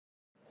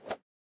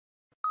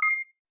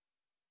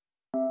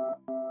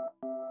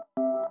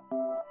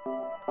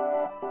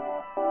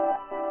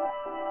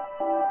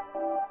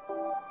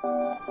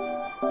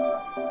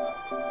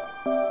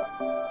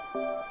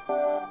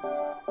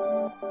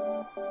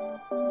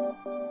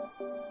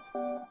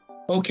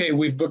Okay,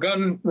 we've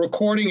begun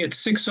recording at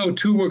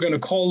 6:02. We're going to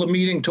call the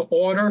meeting to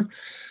order.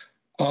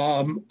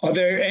 Are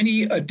there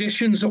any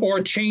additions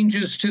or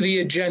changes to the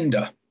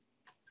agenda?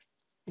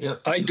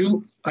 Yes. I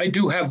do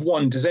have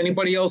one. Does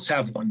anybody else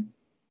have one?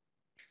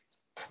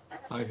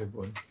 I have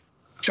one.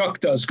 Chuck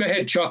does. Go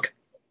ahead, Chuck.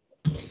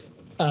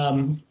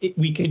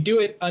 We could do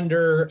it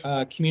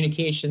under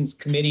communications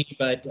committee,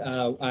 but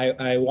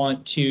I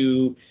want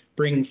to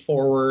bring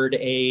forward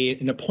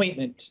an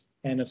appointment.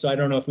 And so I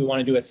don't know if we want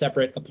to do a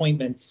separate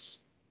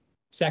appointments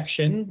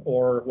section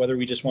or whether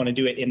we just want to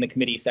do it in the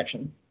committee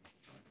section.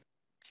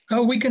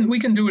 Oh, we can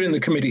do it in the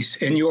committees,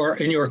 in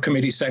your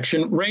committee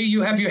section. Ray,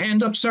 you have your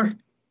hand up, sir?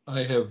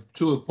 I have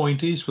two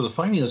appointees for the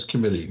finance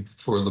committee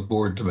for the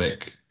board to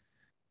make.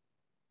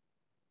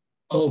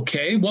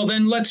 Okay, well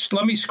then let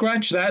me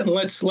scratch that and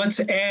let's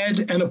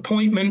add an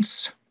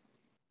appointments,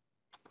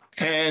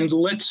 and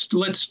let's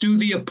do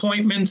the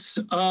appointments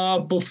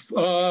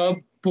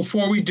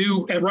before we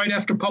do, right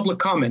after public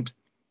comment.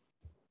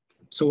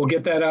 So we'll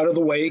get that out of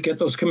the way, get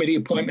those committee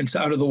appointments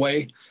out of the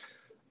way.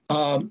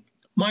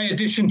 My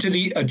addition to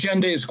the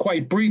agenda is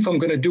quite brief. I'm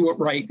going to do it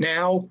right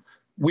now.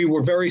 We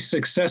were very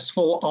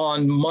successful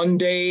on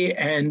Monday,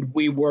 and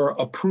we were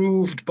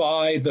approved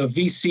by the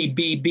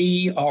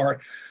VCBB. Our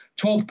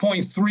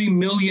 $12.3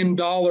 million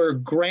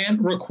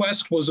grant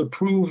request was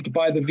approved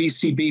by the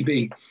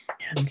VCBB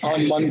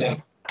on Monday.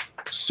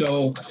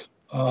 So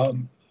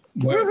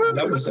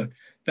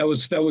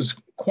that was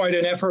quite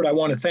an effort. I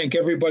want to thank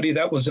everybody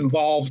that was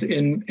involved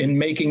in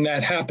making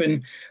that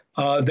happen.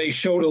 They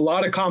showed a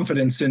lot of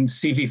confidence in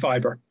CV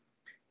Fiber,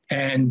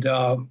 and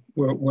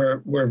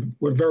we're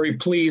very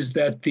pleased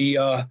that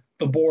the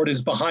board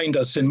is behind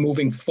us in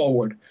moving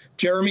forward.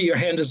 Jeremy, your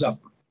hand is up.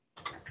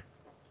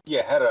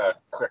 Yeah, I had a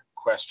quick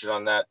question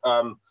on that.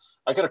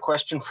 I got a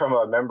question from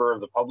a member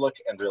of the public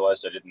and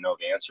realized I didn't know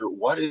the answer.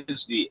 What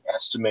is the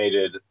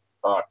estimated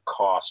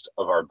cost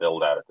of our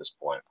build out at this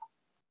point?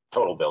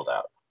 Total build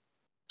out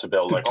to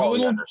build like all the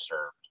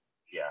underserved.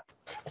 Yeah.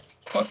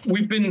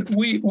 We've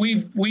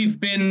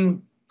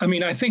been. I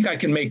mean, I think I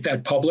can make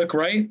that public,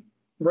 right?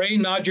 Ray,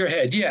 nod your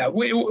head. Yeah,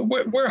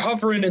 we're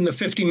hovering in the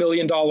 $50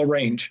 million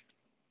range.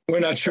 We're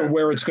not sure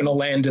where it's going to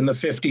land in the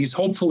 50s.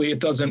 Hopefully, it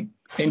doesn't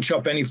inch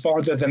up any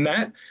farther than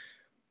that.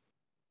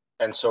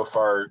 And so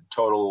far,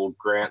 total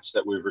grants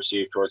that we've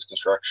received towards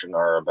construction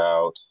are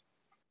about.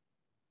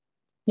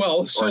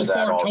 Well, so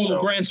far, total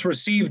grants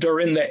received are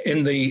in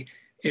the.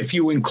 If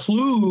you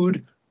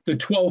include the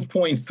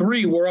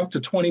 12.3, we're up to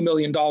 $20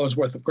 million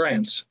worth of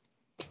grants.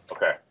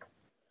 Okay.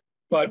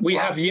 But we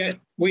have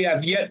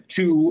yet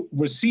to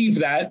receive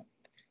that,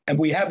 and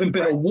we haven't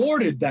been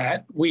awarded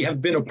that. We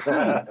have been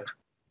approved.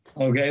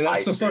 Okay,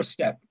 that's the first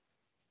step.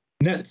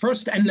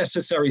 First and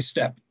necessary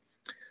step.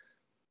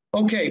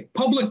 Okay,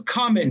 public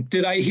comment.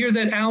 Did I hear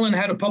that Alan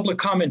had a public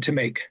comment to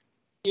make?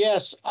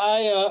 Yes,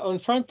 on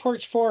Front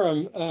Porch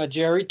Forum,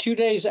 Jerry, 2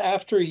 days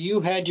after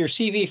you had your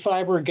CV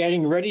Fiber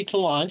getting ready to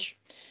launch,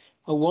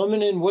 a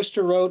woman in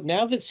Worcester wrote,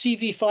 now that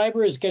CV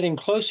Fiber is getting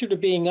closer to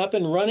being up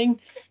and running,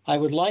 I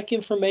would like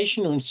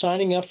information on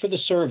signing up for the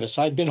service.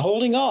 I've been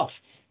holding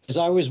off because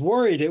I was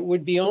worried it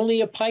would be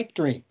only a pipe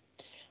dream.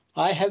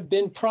 I have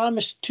been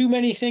promised too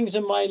many things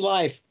in my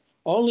life,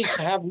 only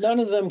to have none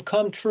of them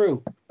come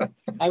true.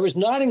 I was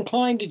not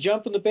inclined to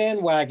jump on the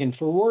bandwagon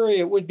for worry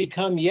it would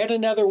become yet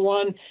another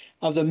one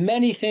of the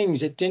many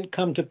things that didn't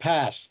come to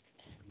pass.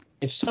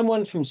 If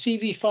someone from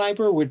CV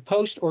Fiber would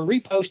post or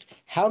repost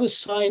how to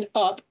sign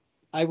up,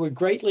 I would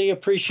greatly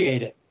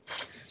appreciate it.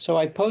 So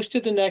I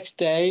posted the next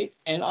day,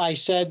 and I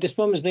said, this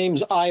woman's name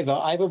is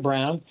Iva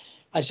Brown.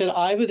 I said,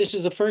 Iva, this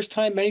is the first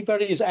time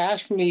anybody has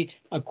asked me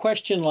a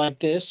question like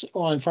this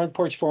on Front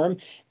Porch Forum,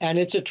 and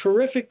it's a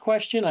terrific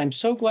question. I'm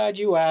so glad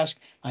you asked.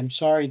 I'm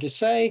sorry to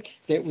say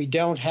that we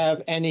don't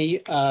have any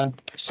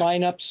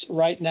signups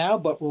right now,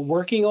 but we're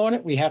working on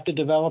it. We have to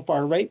develop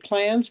our rate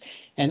plans.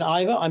 And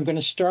Iva, I'm going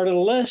to start a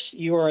list.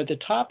 You are at the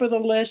top of the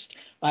list.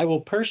 I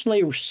will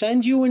personally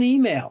send you an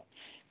email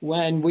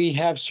when we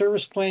have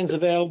service plans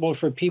available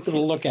for people to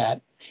look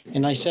at.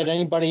 And I said,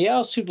 anybody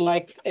else who'd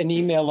like an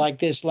email like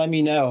this, let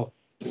me know.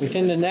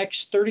 Within the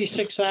next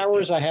 36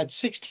 hours, I had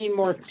 16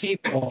 more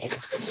people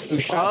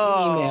who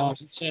shot me emails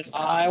and said,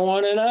 I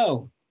want to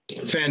know.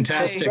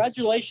 Fantastic. So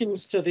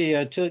congratulations to the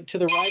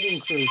writing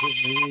crew.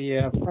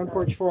 The Front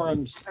Porch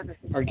Forums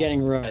are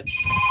getting read.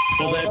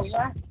 Well,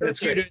 that's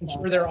good to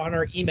ensure they're on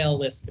our email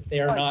list if they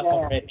are not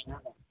already.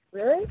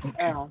 Really?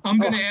 Okay. I'm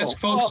going to ask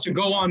folks to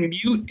go on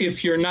mute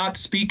if you're not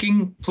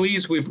speaking,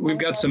 please. We've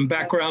got some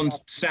background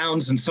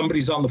sounds and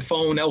somebody's on the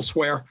phone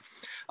elsewhere.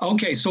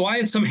 Okay, so I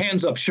had some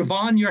hands up.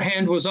 Siobhan, your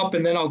hand was up,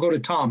 and then I'll go to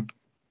Tom.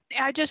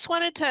 I just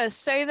wanted to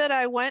say that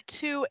I went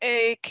to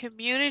a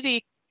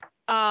community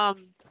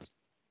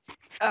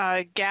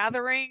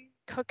gathering,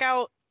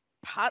 cookout,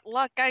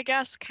 potluck, I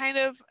guess, kind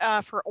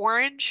of, for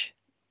Orange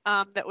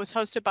that was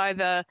hosted by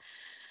the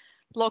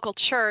local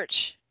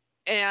church,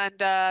 and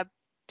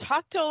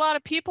talked to a lot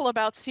of people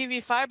about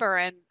CV Fiber,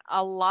 and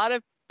a lot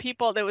of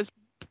people, that was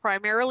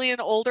primarily an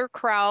older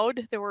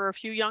crowd. There were a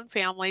few young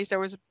families. There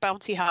was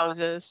bouncy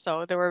houses,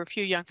 so there were a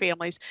few young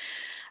families.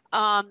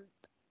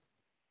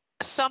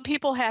 Some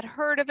people had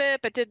heard of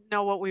it, but didn't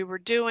know what we were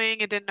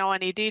doing and didn't know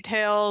any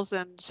details.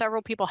 And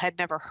several people had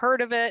never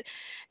heard of it.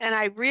 And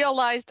I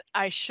realized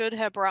I should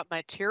have brought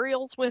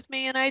materials with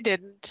me, and I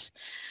didn't.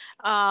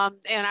 And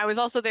I was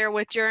also there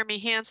with Jeremy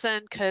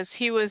Hansen because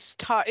he was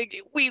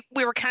we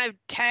were kind of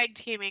tag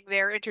teaming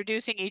there,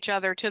 introducing each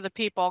other to the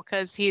people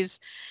because he's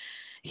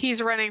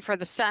running for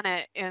the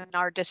Senate in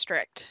our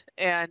district,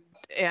 and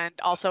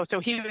also so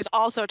he was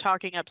also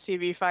talking up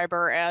CV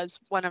Fiber as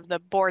one of the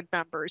board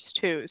members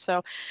too.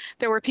 So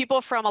there were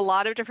people from a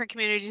lot of different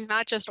communities,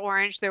 not just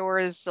Orange. There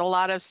was a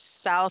lot of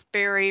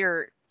Southbury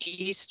or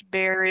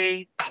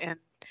Eastbury and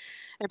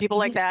people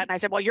like that. And I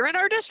said, well, you're in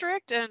our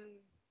district and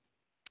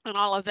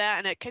all of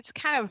that. And it's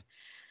kind of,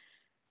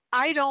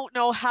 I don't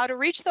know how to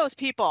reach those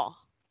people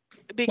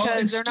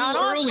because they're not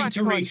on early Front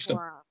to Porch reach them.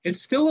 Forum.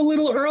 It's still a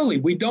little early.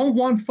 We don't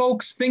want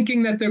folks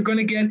thinking that they're going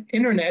to get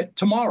internet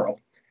tomorrow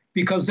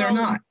because they're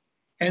not.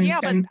 And yeah,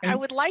 but I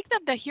would like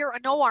them to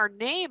know our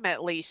name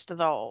at least,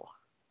 though.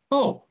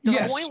 Oh,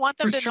 yes. Don't we want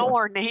them to know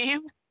our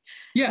name?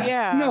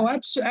 Yeah. No,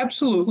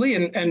 absolutely.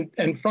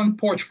 And Front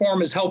Porch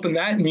Forum is helping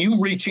that, and you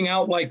reaching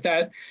out like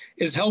that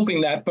is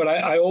helping that. But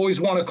I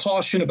always want to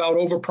caution about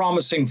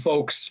overpromising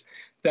folks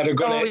that are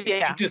going to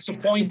be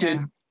disappointed,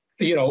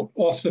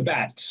 off the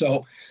bat.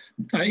 So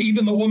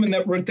even the woman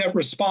that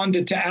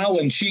responded to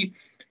Alan, she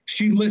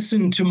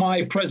listened to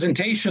my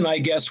presentation, I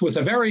guess, with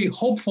a very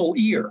hopeful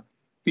ear,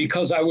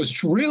 because I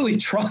was really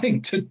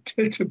trying to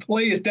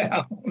play it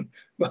down.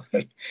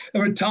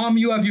 But Tom,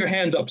 you have your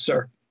hand up,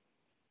 sir.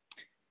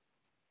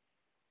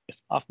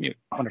 Yes, off mute.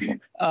 Wonderful.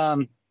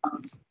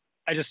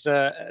 I just,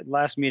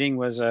 last meeting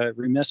was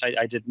remiss.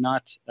 I did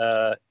not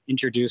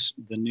introduce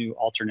the new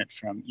alternate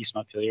from East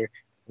Montpelier.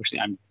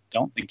 Actually, I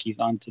don't think he's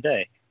on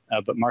today,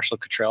 but Marshall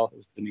Cottrell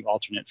is the new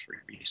alternate for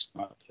East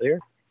Montpelier.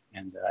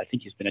 And I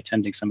think he's been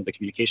attending some of the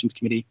communications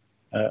committee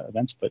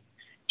events, but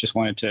just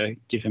wanted to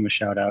give him a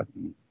shout out,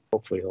 and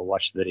hopefully he'll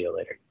watch the video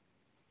later.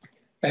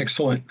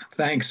 Excellent.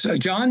 Thanks.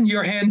 John,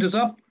 your hand is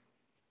up.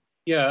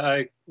 Yeah,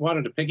 I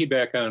wanted to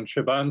piggyback on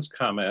Siobhan's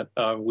comment.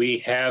 We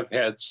have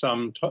had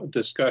some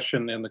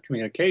discussion in the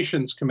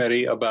communications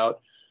committee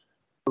about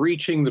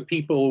reaching the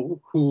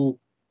people who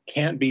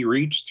can't be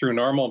reached through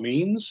normal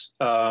means.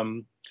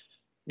 And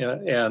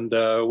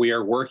we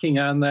are working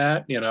on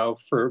that.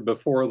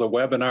 Before the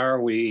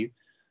webinar, we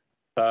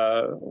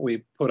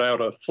put out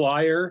a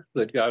flyer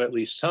that got at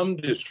least some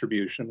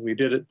distribution. We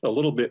did it a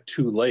little bit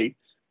too late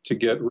to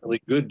get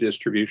really good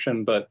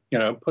distribution, but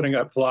putting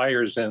up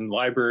flyers in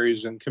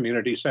libraries and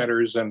community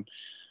centers and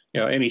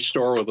any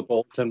store with a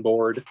bulletin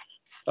board,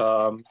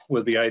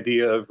 with the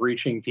idea of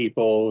reaching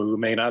people who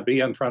may not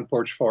be on Front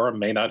Porch Forum,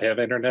 may not have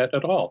internet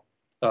at all.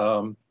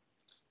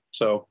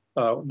 So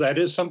that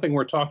is something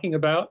we're talking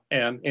about,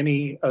 and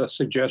any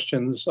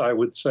suggestions I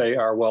would say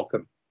are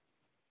welcome.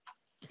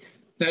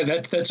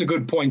 That's a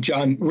good point,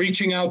 John.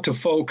 Reaching out to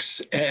folks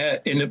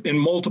in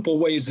multiple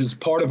ways is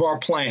part of our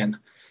plan.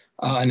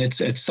 And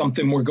it's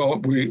something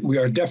we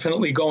are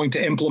definitely going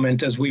to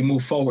implement as we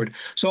move forward.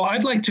 So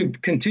I'd like to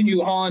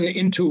continue on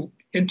into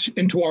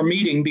our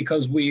meeting,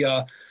 because we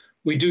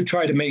do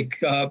try to make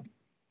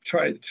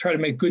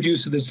good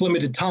use of this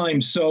limited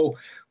time. So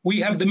we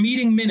have the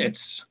meeting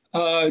minutes.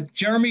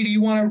 Jeremy, do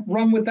you want to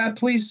run with that,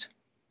 please?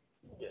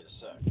 Yes,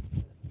 sir.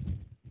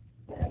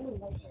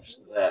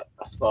 That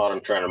I thought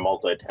I'm trying to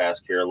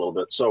multitask here a little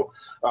bit. So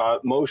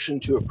motion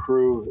to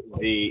approve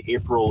the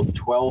April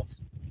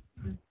 12th,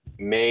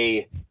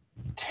 May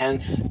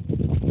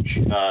 10th,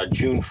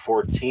 June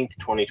 14th,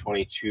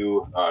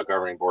 2022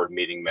 governing board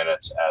meeting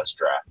minutes as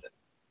drafted.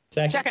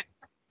 Second.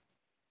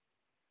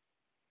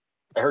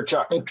 I heard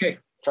Chuck. Okay.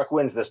 Chuck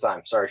wins this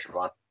time. Sorry,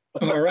 Siobhan.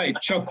 All right.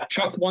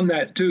 Chuck won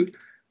that too.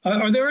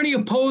 Are there any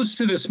opposed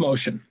to this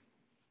motion?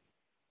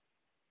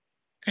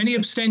 Any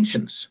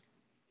abstentions?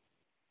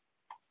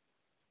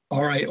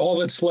 All right. All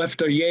that's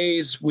left are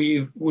yays.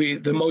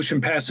 The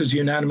motion passes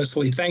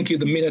unanimously. Thank you.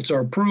 The minutes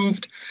are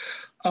approved.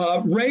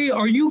 Ray,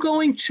 are you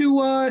going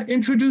to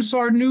introduce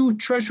our new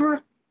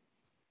treasurer?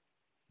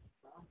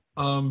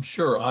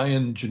 Sure. I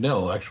and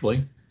Janelle,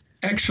 actually.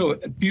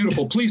 Excellent.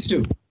 Beautiful. Please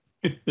do.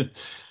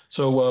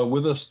 So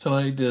with us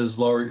tonight is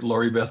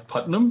Lori Beth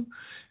Putnam,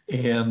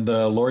 and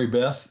Lori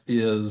Beth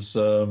is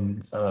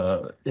a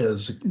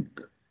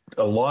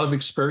lot of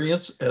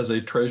experience as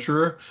a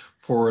treasurer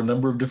for a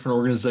number of different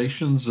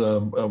organizations,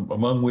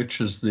 among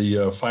which is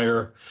the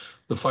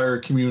fire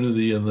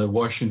community in the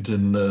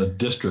Washington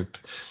district.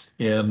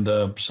 And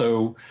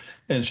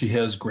and she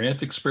has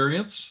grant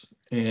experience,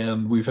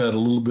 and we've had a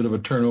little bit of a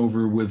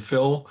turnover with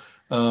Phil,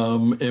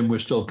 and we're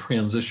still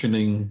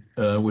transitioning.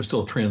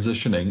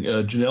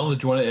 Janelle,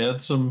 did you want to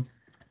add some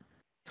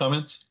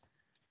comments?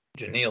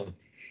 Janelle,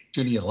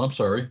 I'm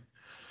sorry.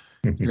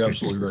 You're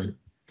absolutely right.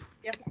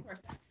 Yes, of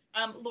course.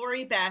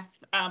 Lori Beth,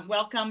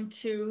 welcome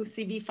to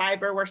CV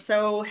Fiber. We're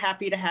so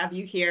happy to have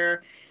you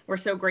here. We're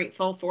so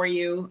grateful for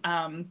you,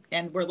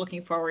 and we're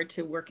looking forward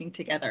to working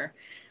together.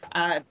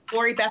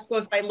 Lori Beth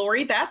goes by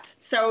Lori Beth,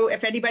 so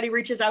if anybody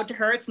reaches out to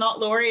her, it's not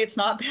Lori, it's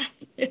not Beth,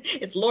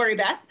 it's Lori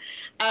Beth.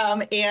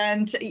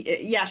 And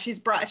yeah, she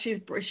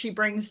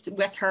brings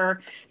with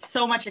her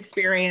so much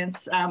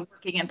experience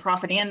working in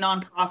profit and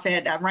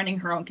nonprofit, running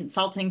her own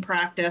consulting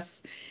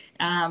practice.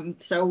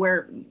 So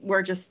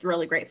we're just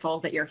really grateful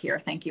that you're here.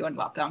 Thank you and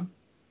welcome.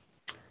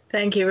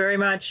 Thank you very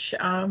much.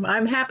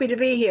 I'm happy to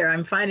be here.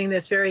 I'm finding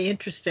this very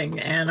interesting,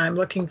 and I'm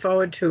looking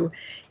forward to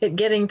it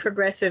getting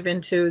progressive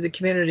into the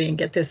community and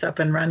get this up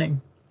and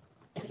running.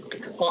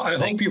 Well, I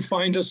hope you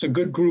find us a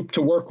good group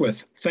to work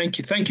with. Thank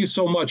you. Thank you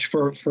so much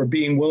for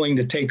being willing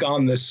to take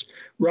on this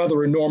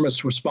rather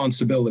enormous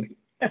responsibility.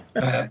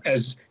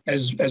 As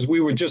we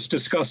were just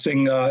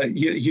discussing,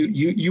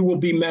 you will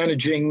be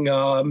managing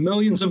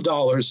millions of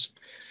dollars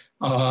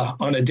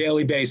on a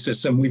daily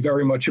basis, and we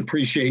very much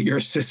appreciate your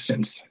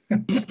assistance.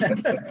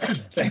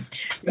 Thank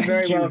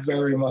you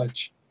very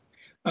much.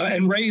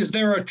 And Ray, is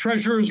there a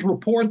treasurer's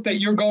report that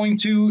you're going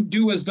to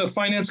do as the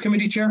Finance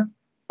Committee Chair?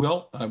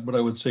 Well, what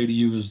I would say to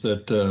you is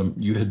that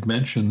you had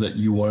mentioned that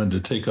you wanted to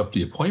take up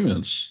the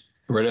appointments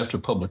right after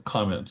public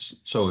comments.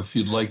 So if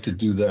you'd like to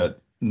do that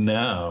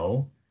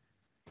now,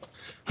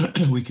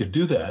 we could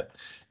do that.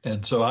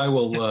 And so I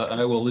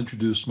will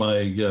introduce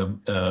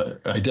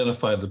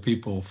identify the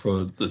people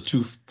for the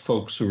two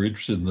folks who are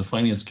interested in the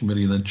Finance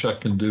Committee, and then Chuck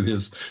can do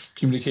his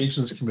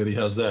Communications Committee.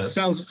 How's that?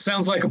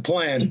 Sounds like a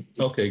plan.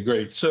 Okay,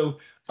 great. So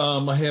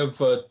I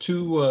have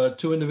two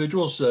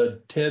individuals,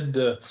 Ted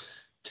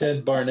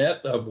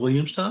Barnett of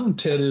Williamstown.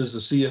 Ted is the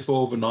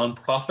CFO of a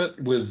nonprofit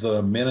with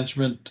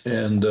management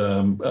and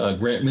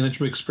grant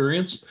management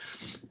experience,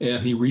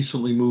 and he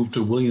recently moved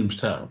to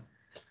Williamstown.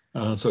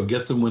 So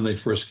get them when they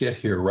first get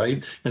here,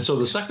 right? And so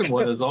the second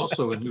one is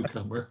also a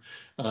newcomer,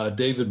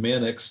 David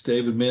Mannix.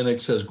 David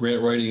Mannix has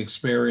grant writing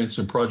experience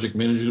and project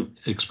management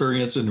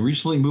experience and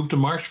recently moved to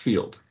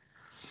Marshfield.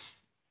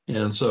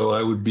 And so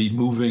I would be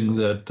moving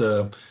that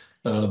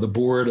the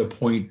board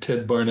appoint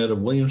Ted Barnett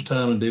of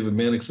Williamstown and David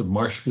Mannix of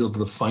Marshfield to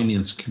the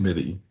Finance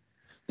Committee.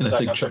 And I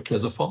think Chuck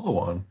has a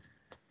follow-on.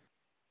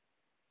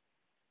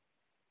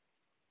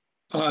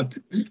 Are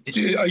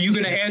you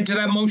going to add to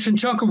that motion,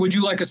 Chuck, or would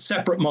you like a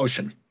separate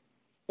motion?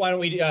 Why don't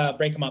we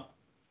break them up?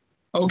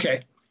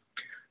 Okay.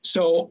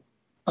 So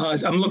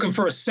I'm looking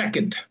for a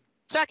second.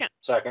 Second.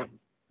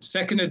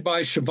 Seconded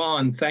by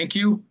Siobhan. Thank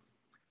you.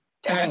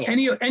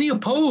 Any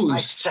opposed? I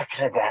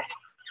seconded that.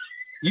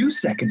 You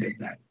seconded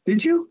that,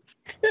 did you?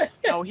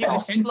 No, he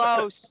was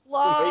slow.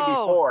 Maybe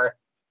four.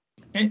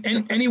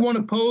 And anyone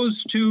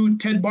opposed to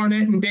Ted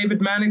Barnett and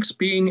David Mannix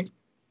being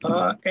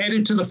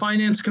added to the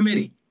Finance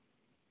Committee?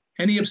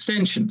 Any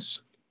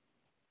abstentions?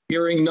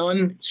 Hearing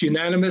none, it's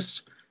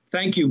unanimous.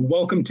 Thank you.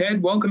 Welcome,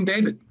 Ted. Welcome,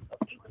 David.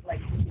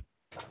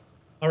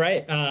 All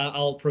right,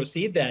 I'll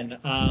proceed then.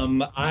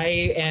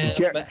 I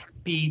am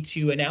happy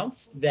to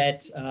announce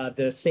that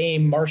the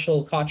same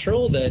Marshall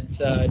Cottrell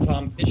that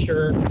Tom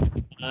Fisher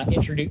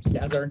introduced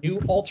as our new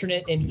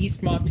alternate in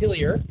East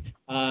Montpelier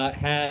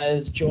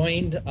has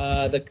joined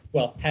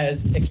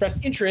has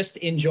expressed interest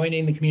in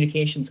joining the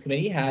Communications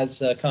Committee,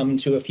 has come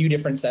to a few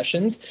different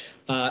sessions,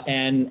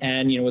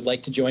 and would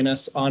like to join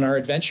us on our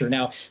adventure.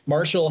 Now,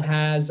 Marshall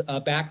has a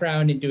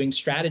background in doing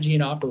strategy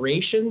and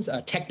operations,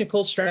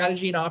 technical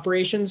strategy and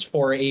operations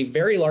for a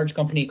very large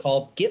company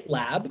called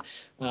GitLab.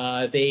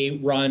 They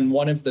run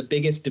one of the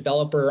biggest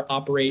developer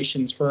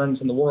operations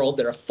firms in the world.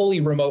 They're a fully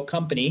remote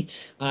company,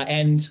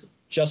 and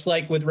just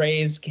like with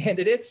Ray's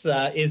candidates,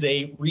 is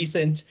a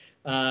recent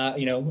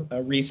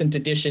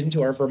addition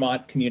to our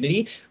Vermont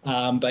community.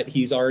 But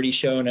he's already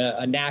shown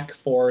a knack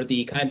for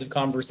the kinds of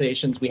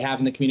conversations we have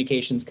in the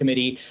Communications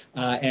Committee,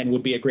 and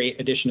would be a great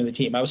addition to the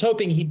team. I was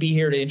hoping he'd be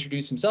here to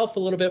introduce himself a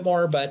little bit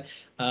more, but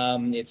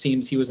it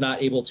seems he was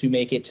not able to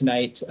make it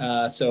tonight.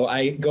 So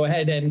I go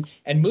ahead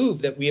and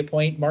move that we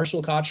appoint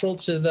Marshall Cottrell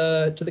to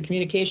the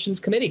Communications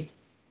Committee.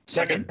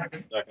 Second.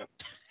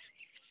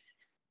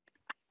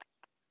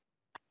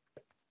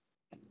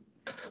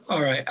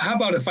 All right. How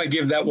about if I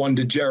give that one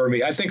to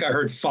Jeremy? I think I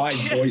heard 5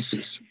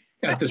 voices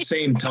at the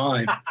same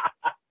time.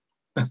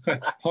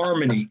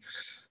 Harmony.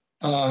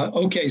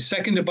 Okay,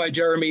 seconded by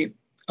Jeremy.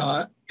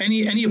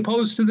 Any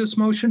opposed to this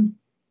motion?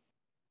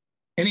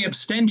 Any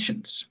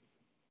abstentions?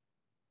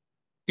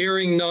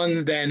 Hearing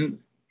none, then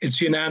it's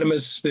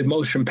unanimous. The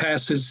motion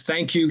passes.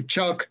 Thank you,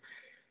 Chuck.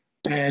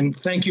 And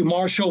thank you,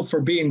 Marshall,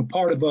 for being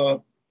part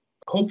of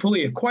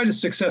hopefully quite a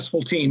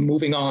successful team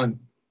moving on.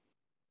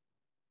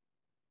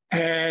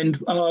 And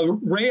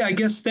Ray, I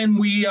guess then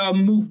we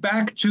move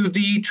back to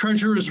the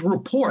treasurer's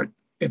report,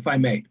 if I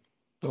may.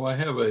 So I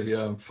have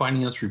a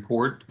finance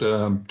report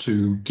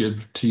to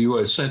give to you.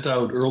 I sent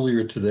out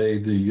earlier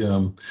today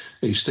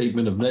a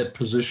statement of net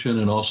position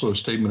and also a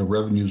statement of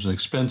revenues and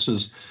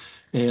expenses.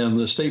 And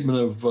the statement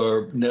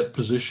of net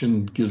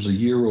position gives a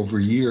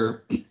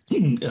year-over-year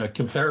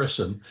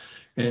comparison.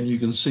 And you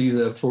can see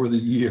that for the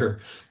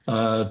year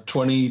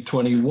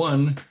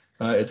 2021,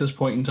 At this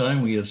point in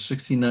time, we have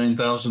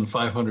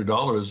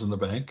 $69,500 in the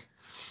bank.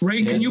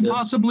 Ray, can you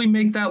possibly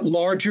make that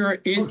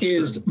larger? It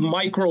is sure.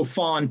 micro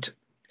font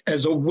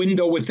as a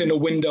window within a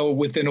window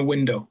within a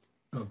window.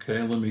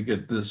 Okay, let me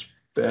get this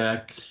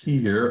back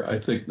here. I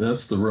think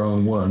that's the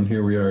wrong one.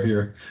 Here we are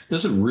here.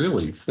 Is it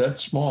really that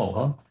small,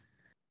 huh?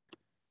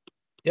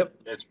 Yep.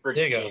 It's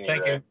pretty There you go. teeny,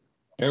 Thank Ray. you.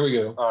 There we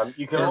go.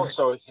 You can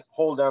also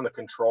hold down the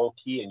control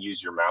key and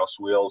use your mouse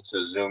wheel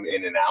to zoom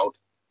in and out.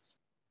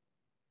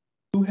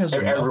 Who has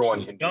a mouse?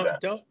 Everyone can do that.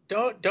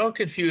 Don't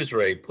confuse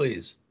Ray,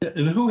 please.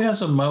 And who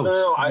has a mouse?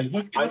 No, I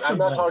mean, what's I'm a not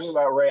mouse? talking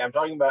about Ray. I'm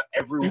talking about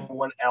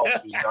everyone else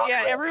who's not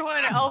Yeah, Ray.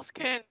 everyone else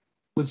can.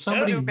 Would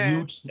somebody Zoom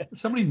in.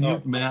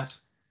 mute Matt?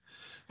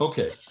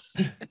 Okay.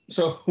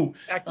 So, look,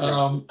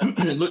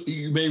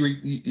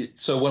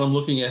 so what I'm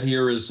looking at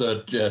here is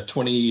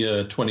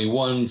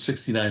 2021,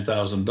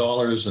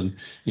 $69,000, and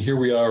here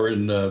we are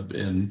in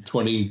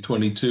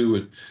 2022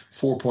 at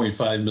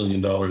 $4.5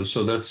 million.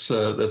 So that's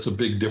a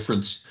big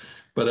difference.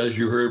 But as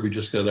you heard, we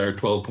just got our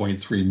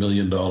 $12.3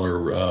 million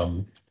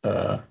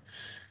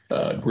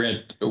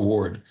grant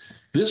award.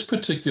 This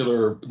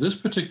particular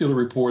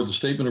report, the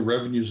statement of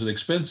revenues and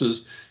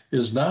expenses,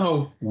 is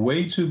now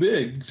way too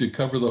big to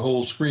cover the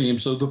whole screen.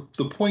 So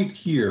the point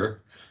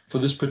here for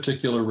this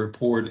particular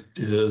report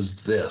is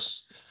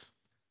this.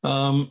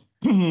 The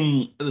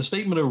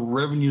statement of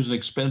revenues and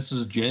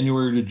expenses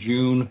January to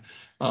June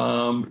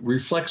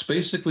reflects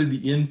basically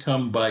the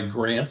income by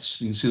grants.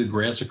 You can see the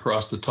grants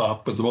across the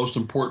top, but the most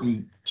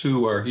important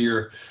two are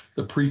here,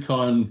 the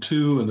Pre-Con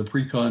 2 and the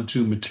Pre-Con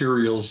 2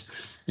 materials.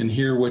 And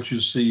here what you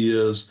see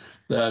is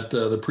that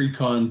the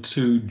Pre-Con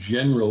 2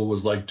 general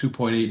was like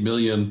 2.8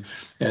 million,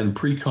 and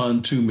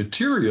Pre-Con 2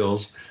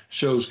 materials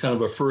shows kind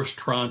of a first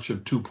tranche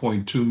of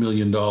 $2.2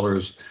 million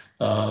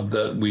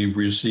that we've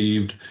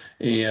received,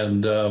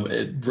 and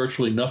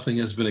virtually nothing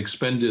has been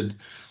expended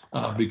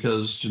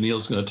because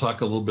Janelle's going to talk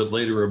a little bit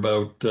later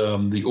about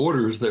the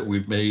orders that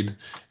we've made,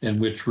 in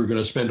which we're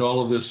going to spend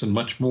all of this and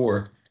much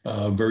more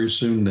very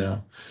soon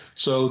now.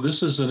 So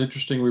this is an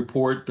interesting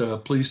report.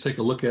 Please take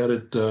a look at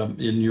it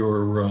in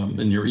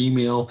your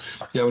email.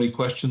 If you have any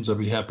questions, I'd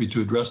be happy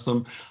to address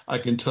them. I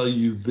can tell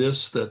you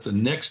this, that the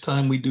next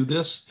time we do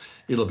this,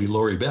 it'll be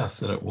Lori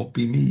Beth and it won't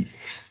be me.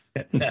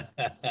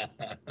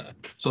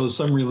 So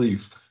some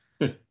relief.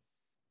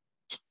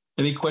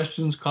 Any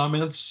questions,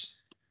 comments?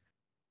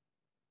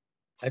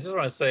 I just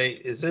want to say,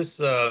 is this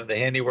the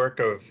handiwork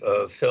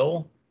of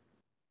Phil?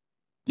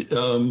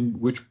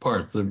 Which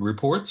part? The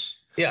reports?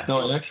 Yeah.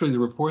 No, actually, the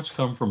reports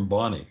come from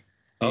Bonnie.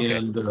 Okay.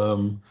 And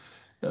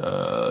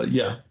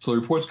yeah, so the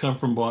reports come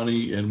from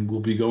Bonnie, and we'll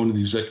be going to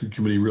the executive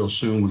committee real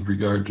soon with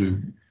regard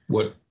to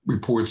what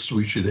reports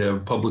we should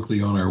have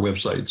publicly on our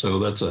website. So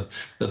that's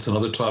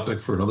another topic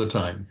for another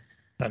time.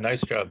 A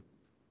nice job.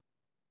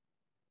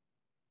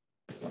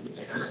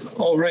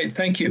 All right,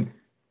 thank you.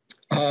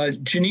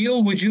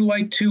 Janelle, would you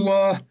like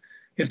to,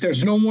 if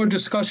there's no more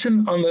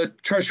discussion on the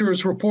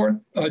treasurer's report,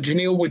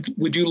 Janelle,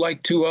 would you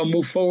like to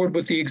move forward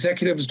with the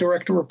executive's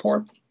director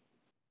report?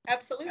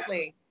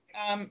 Absolutely.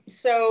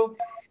 So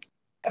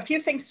a few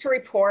things to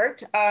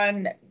report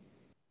on.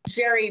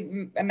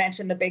 Jerry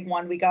mentioned the big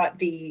one. We got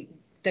the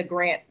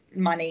grant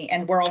money,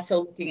 and we're also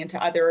looking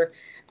into other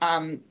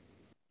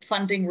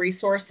funding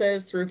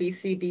resources through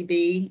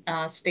VCBB,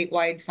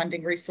 statewide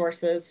funding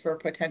resources for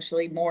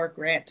potentially more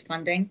grant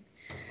funding.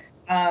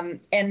 And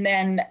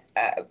then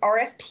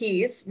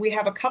RFPs, we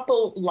have a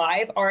couple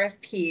live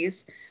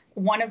RFPs.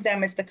 One of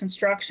them is the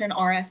construction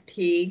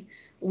RFP.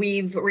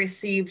 We've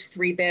received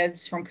 3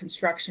 bids from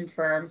construction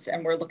firms,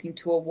 and we're looking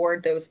to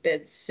award those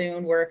bids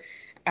soon. We're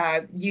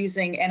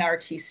using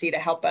NRTC to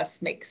help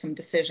us make some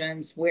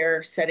decisions.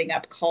 We're setting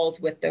up calls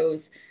with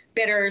those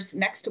bidders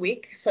next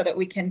week so that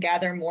we can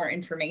gather more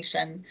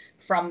information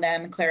from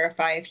them,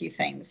 clarify a few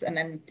things, and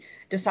then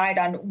decide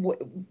on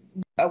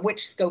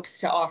which scopes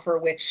to offer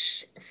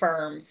which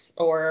firms,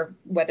 or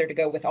whether to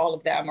go with all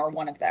of them or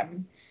one of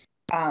them,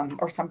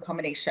 or some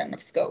combination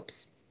of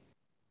scopes.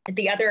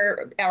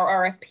 Our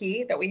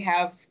RFP that we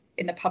have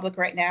in the public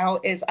right now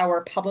is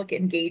our public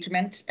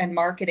engagement and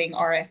marketing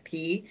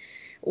RFP,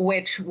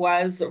 which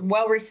was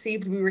well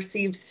received. We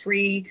received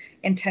 3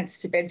 intents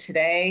to bid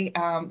today.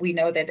 We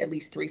know that at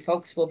least 3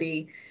 folks will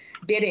be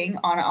bidding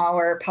on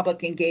our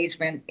public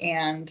engagement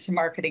and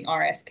marketing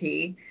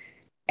RFP.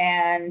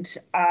 And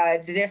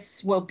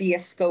this will be a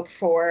scope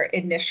for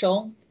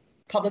initial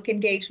public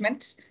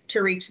engagement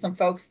to reach some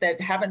folks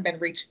that haven't been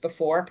reached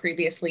before,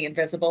 previously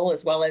invisible,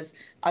 as well as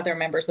other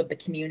members of the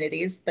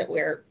communities that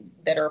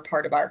are a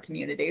part of our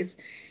communities.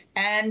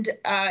 And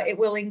it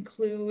will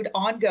include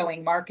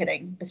ongoing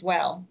marketing as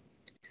well.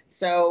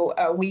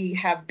 So we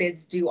have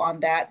bids due on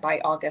that by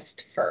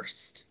August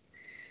 1st.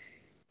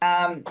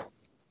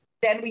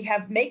 Then we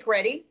have Make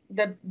Ready.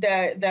 The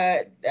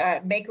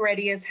Make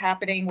Ready is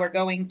happening. We're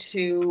going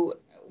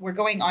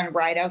on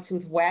ride outs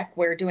with WEC.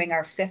 We're doing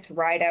our 5th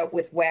ride out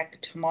with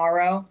WEC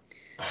tomorrow.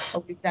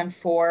 We've done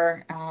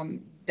 4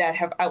 that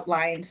have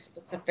outlined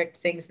specific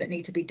things that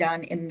need to be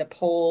done in the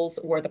poles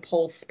or the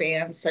pole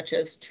spans, such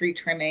as tree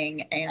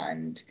trimming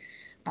and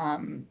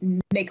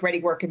make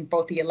ready work in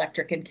both the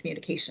electric and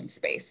communication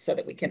space so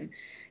that we can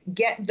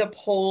get the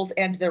poles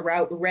and the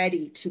route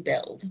ready to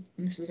build.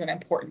 And this is an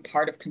important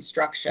part of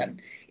construction.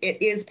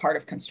 It is part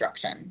of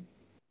construction.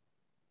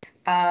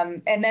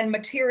 And then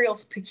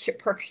materials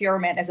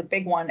procurement is a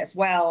big one as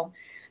well.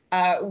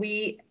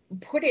 We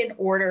put in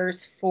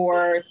orders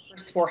for the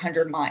first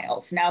 400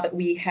 miles. Now that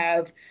we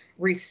have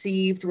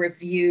received,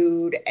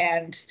 reviewed,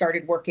 and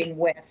started working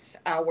with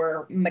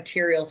our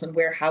materials and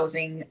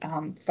warehousing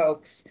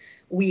folks,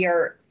 we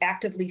are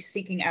actively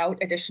seeking out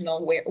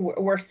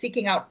we're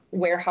seeking out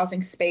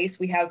warehousing space.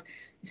 We have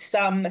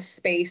some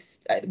space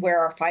where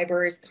our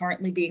fiber is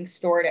currently being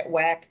stored at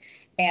WEC,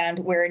 and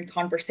we're in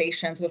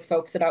conversations with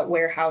folks about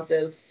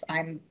warehouses.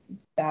 I'm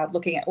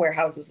looking at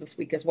warehouses this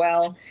week as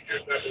well.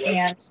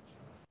 And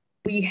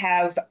we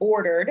have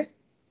ordered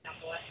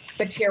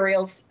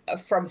materials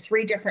from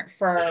 3 different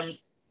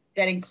firms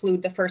that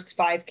include the first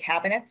 5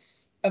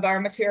 cabinets of our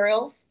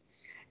materials,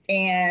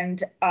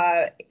 and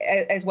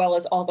as well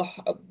as all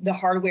the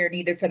hardware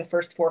needed for the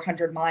first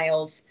 400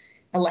 miles,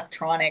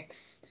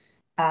 electronics,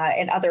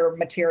 and other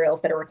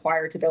materials that are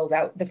required to build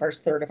out the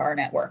first third of our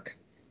network.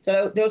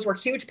 So those were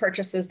huge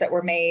purchases that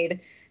were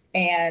made,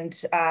 and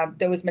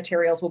those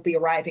materials will be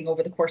arriving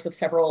over the course of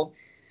several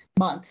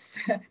months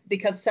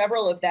because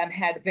several of them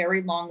had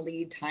very long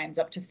lead times,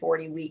 up to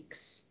 40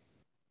 weeks.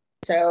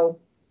 So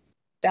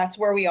that's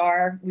where we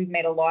are. We've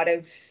made a lot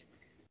of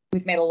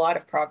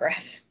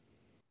progress.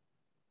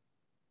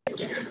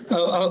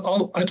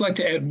 I'd like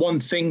to add one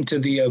thing to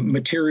the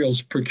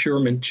materials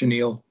procurement,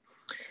 Janelle,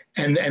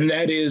 and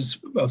that is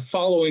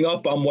following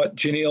up on what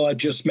Janelle had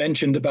just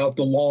mentioned about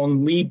the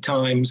long lead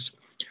times.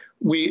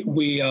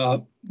 We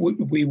are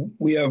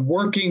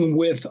working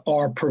with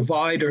our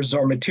providers,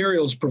 our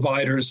materials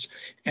providers,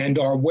 and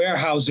our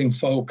warehousing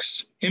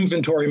folks,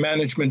 inventory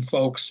management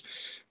folks,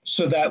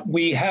 so that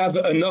we have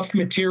enough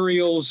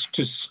materials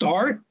to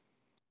start.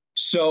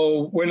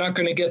 So we're not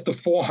going to get the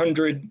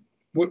 400.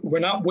 We're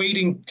not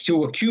waiting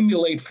to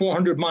accumulate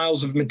 400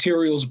 miles of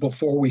materials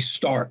before we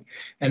start.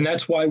 And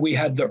that's why we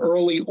had the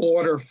early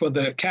order for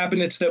the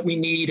cabinets that we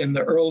need and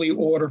the early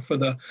order for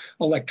the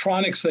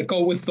electronics that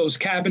go with those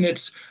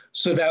cabinets,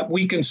 so that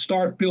we can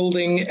start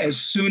building as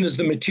soon as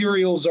the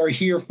materials are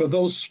here for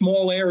those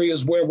small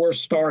areas where we're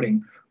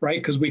starting, right?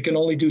 Because we can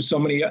only do so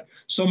many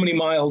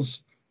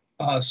miles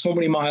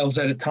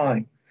at a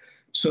time.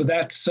 So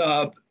that's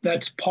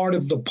part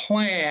of the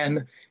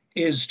plan,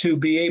 is to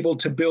be able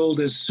to build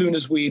as soon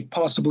as we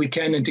possibly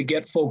can and to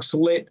get folks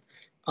lit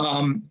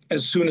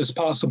as soon as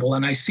possible.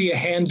 And I see a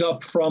hand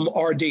up from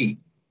RD.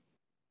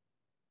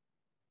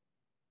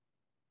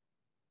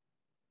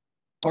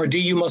 RD,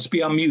 you must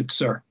be on mute,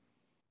 sir.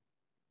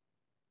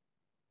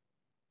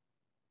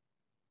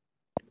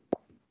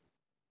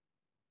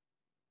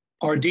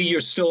 RD, you're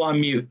still on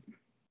mute.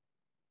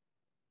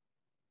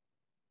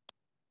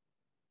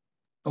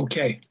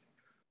 Okay.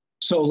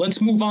 So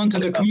let's move on to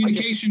the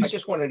communications. I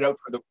just want to note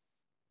for the.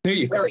 There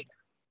you go.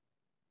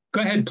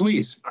 Go ahead,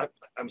 please.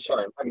 I'm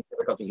sorry, I'm having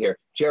difficulty here.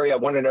 Jerry, I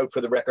want to note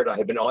for the record, I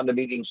have been on the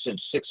meeting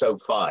since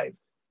 6:05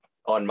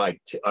 on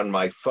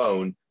my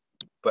phone,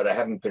 but I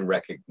haven't been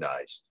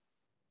recognized.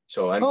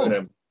 So I'm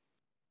going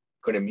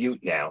to mute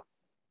now.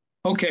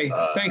 Okay,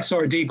 thanks,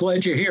 RD.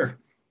 Glad you're here.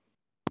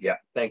 Yeah,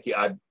 thank you.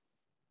 I've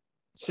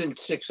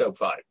since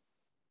 6:05.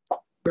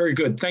 Very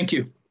good. Thank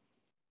you.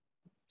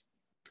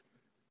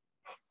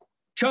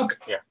 Chuck,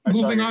 yeah,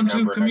 moving on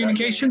to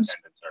communications.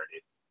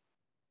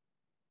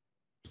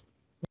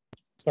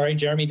 Sorry,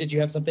 Jeremy, did you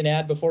have something to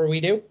add before we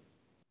do?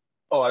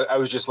 Oh, I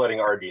was just letting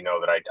RD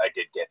know that I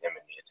did get him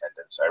in the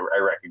attendance. I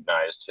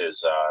recognized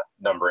his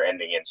number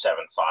ending in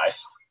 75.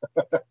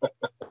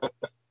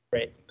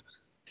 Great.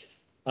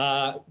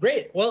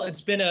 Great. Well, it's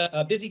been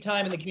a busy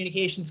time in the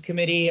communications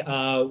committee.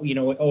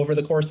 Over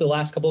the course of the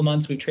last couple of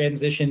months, we've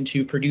transitioned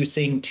to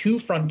producing 2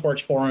 Front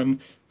Porch Forum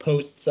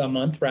posts a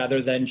month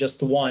rather than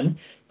just one.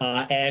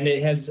 And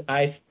it has,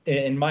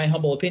 in my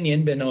humble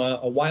opinion, been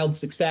a wild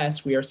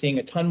success. We are seeing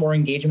a ton more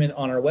engagement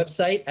on our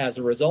website as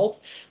a result.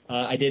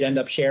 I did end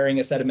up sharing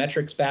a set of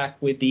metrics back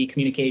with the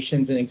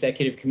communications and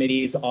executive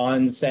committees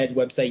on said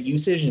website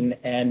usage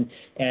and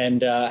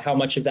how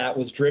much of that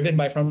was driven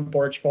by Front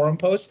Porch Forum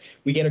posts.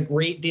 We get a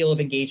great deal of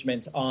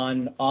engagement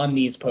on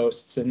these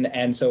posts,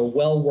 and so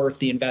well worth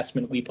the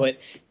investment we put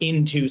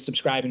into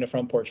subscribing to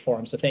Front Porch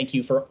Forum. So thank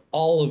you for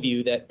all of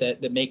you that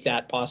make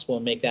that possible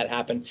and make that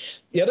happen.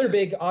 The other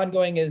big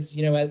ongoing is,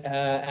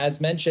 as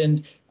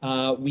mentioned,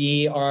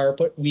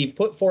 we've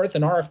put forth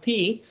an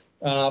RFP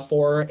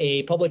for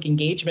a public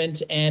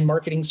engagement and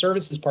marketing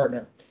services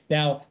partner.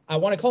 Now, I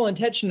want to call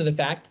attention to the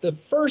fact the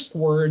first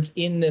words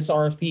in this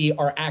RFP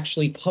are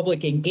actually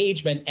public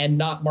engagement and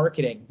not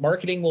marketing.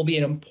 Marketing will be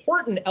an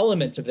important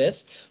element of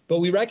this, but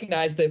we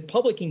recognize that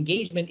public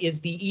engagement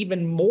is the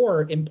even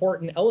more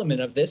important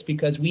element of this,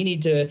 because we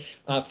need to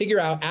figure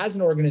out as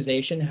an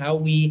organization how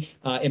we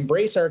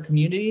embrace our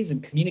communities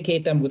and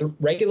communicate them with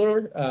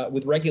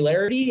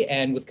regularity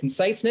and with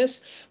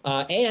conciseness.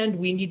 And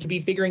we need to be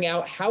figuring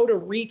out how to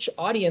reach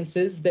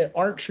audiences that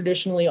aren't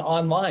traditionally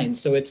online.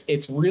 So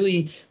it's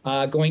really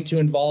going to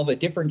involve a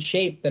different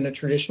shape than a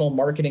traditional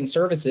marketing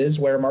services,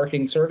 where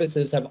marketing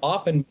services have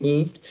often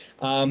moved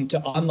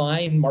to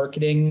online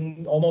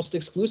marketing almost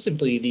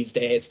exclusively these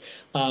days.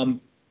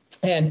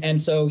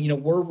 And so,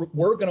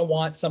 we're going to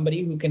want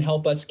somebody who can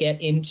help us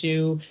get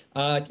into,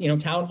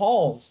 town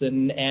halls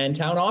and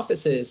town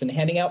offices and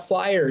handing out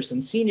flyers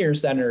and senior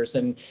centers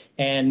and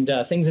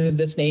things of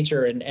this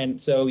nature.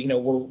 And so,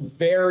 we're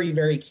very,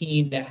 very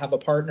keen to have a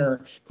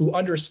partner who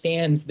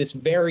understands this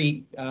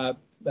very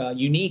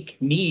unique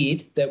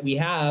need that we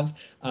have,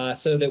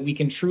 so that we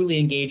can truly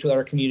engage with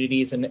our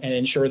communities and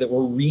ensure that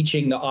we're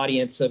reaching the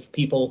audience of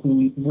people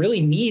who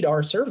really need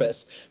our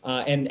service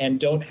and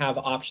don't have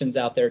options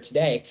out there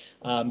today.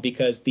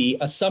 Because the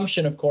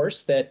assumption, of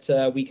course,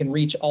 that we can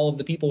reach all of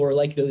the people who are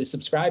likely to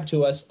subscribe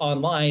to us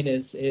online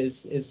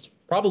is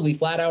probably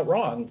flat out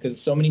wrong,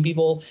 because so many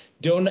people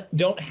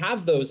don't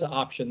have those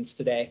options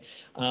today.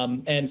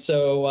 And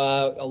so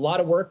a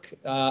lot of work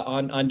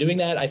on doing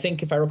that. I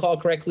think, if I recall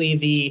correctly,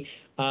 the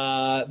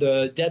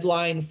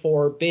deadline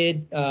for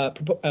bid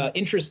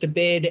interest to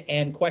bid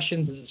and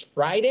questions is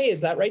Friday.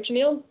 Is that right,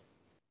 Janelle?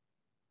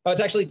 Oh,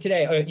 it's actually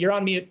today. You're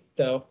on mute,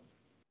 though,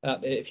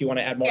 if you want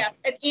to add more.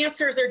 Yes, and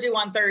answers are due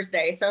on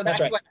Thursday. So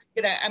that's right. what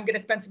I'm gonna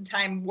spend some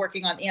time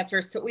working on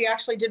answers. So we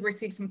actually did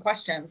receive some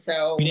questions.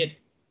 So we did.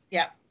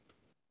 Yeah.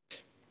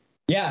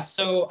 Yeah,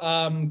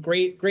 so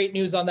great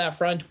news on that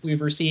front.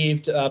 We've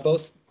received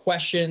both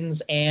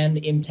questions and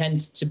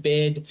intent to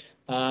bid.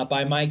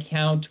 By my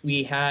count,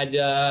 we had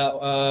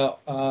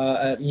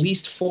at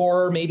least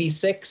 4, maybe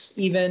 6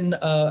 even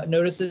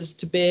notices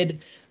to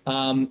bid.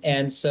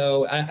 And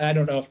so I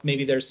don't know if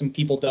maybe there's some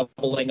people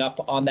doubling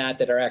up on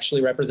that are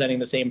actually representing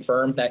the same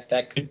firm.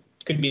 That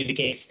could be the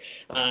case.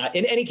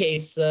 In any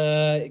case,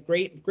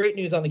 great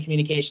news on the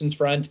communications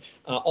front.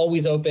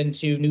 Always open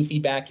to new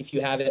feedback if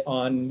you have it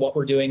on what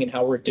we're doing and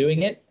how we're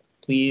doing it.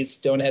 Please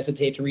don't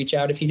hesitate to reach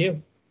out if you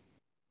do.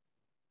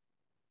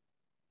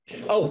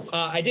 Oh,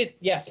 I did.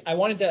 Yes, I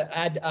wanted to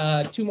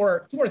add two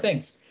more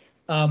things.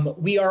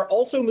 We are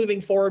also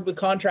moving forward with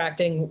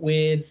contracting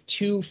with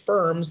 2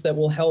 firms that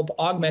will help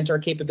augment our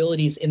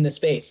capabilities in the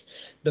space.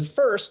 The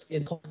first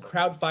is called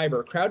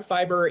CrowdFiber.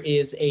 CrowdFiber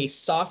is a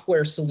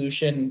software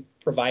solution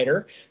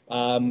provider,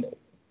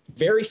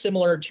 very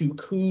similar to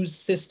Coos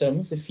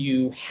Systems, if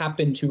you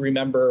happen to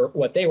remember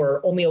what they were,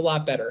 only a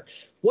lot better.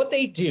 What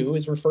they do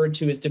is referred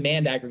to as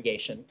demand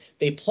aggregation.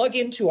 They plug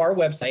into our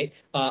website,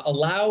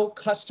 allow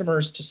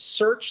customers to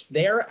search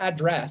their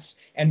address,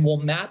 and will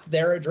map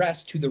their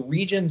address to the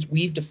regions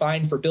we've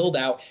defined for build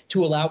out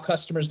to allow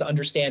customers to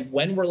understand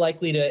when we're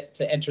likely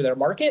to enter their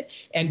market,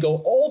 and go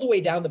all the way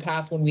down the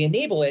path when we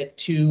enable it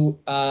to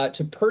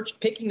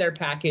picking their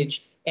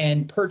package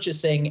and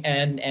purchasing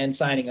and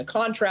signing a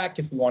contract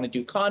if we want to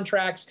do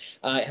contracts.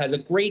 It has a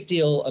great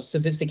deal of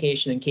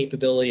sophistication and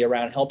capability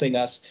around helping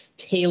us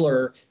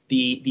tailor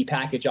the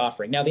package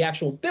offering. Now, the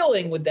actual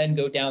billing would then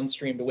go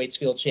downstream to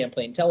Waitsfield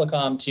Champlain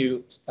Telecom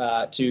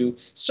to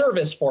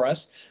service for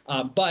us,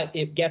 but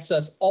it gets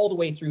us all the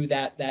way through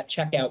that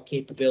checkout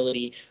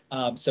capability.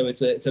 So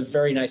it's a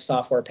very nice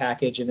software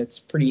package, and it's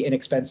pretty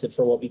inexpensive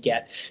for what we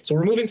get. So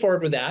we're moving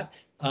forward with that.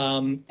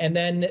 And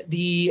then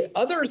the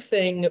other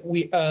thing,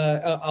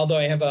 although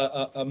I have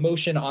a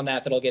motion on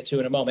that I'll get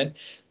to in a moment,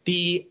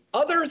 the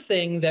other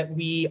thing that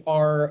we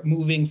are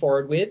moving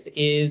forward with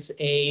is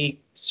a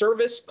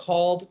service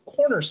called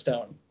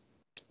Cornerstone.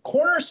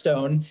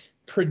 Cornerstone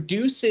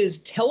produces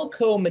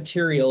telco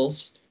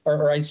materials,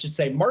 or I should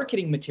say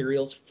marketing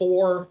materials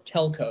for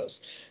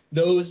telcos.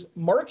 Those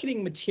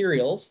marketing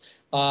materials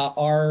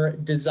are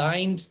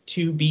designed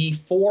to be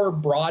for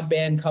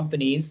broadband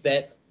companies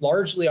that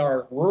largely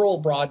are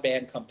rural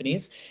broadband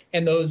companies,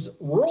 and those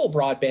rural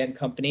broadband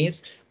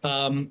companies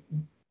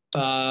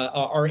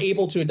are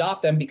able to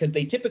adopt them because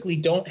they typically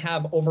don't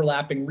have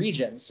overlapping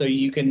regions. So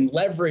you can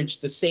leverage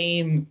the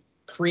same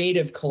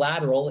creative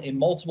collateral in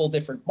multiple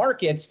different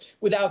markets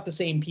without the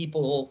same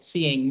people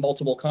seeing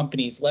multiple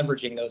companies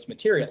leveraging those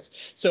materials.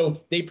 So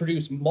they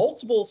produce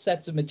multiple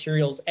sets of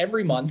materials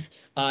every month,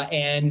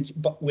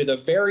 but with a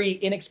very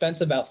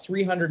inexpensive, about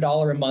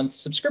 $300 a month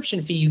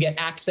subscription fee, you get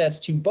access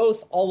to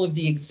both all of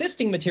the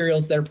existing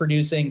materials they're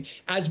producing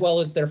as well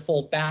as their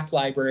full back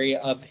library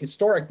of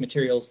historic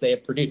materials they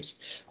have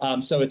produced.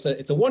 So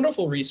it's a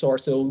wonderful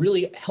resource. It will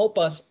really help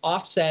us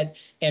offset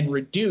and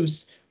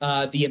reduce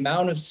the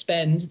amount of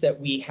spend that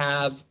we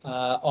have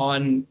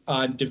on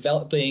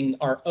developing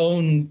our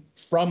own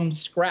from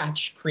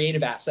scratch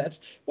creative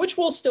assets, which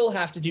we'll still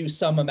have to do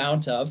some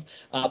amount of,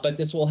 but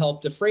this will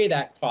help defray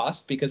that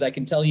cost, because I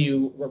can tell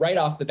you right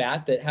off the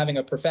bat that having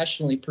a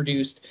professionally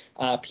produced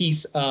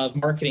piece of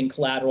marketing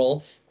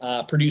collateral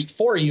produced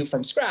for you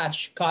from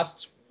scratch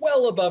costs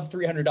well above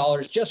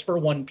 $300 just for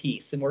one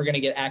piece, and we're going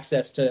to get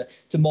access to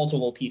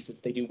multiple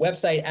pieces. They do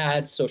website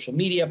ads, social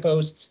media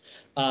posts,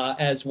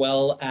 as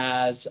well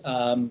as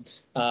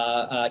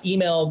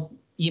email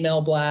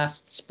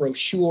blasts,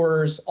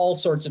 brochures, all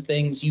sorts of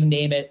things. You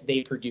name it,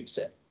 they produce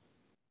it.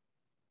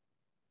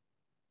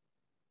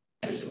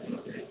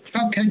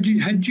 Chuck,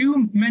 had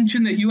you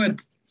mentioned that you had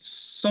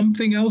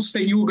something else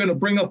that you were going to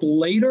bring up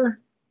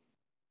later?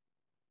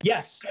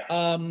 Yes.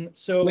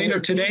 So later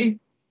today?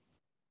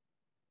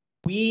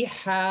 We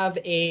have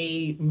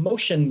a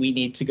motion we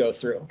need to go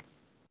through.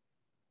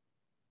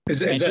 Is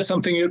that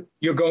something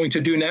you're going to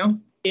do now?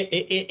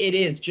 It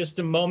is. Just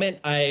a moment.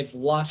 I've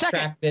lost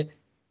track of it.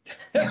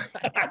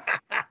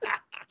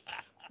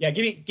 Yeah,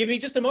 give me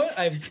just a moment.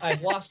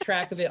 I've lost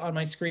track of it on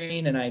my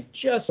screen, and I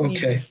just need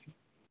to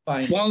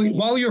find it.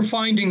 While you're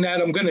finding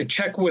that, I'm going to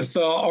check with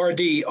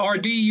RD.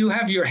 RD, you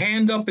have your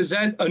hand up. Is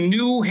that a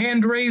new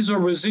hand raise or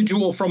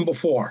residual from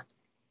before?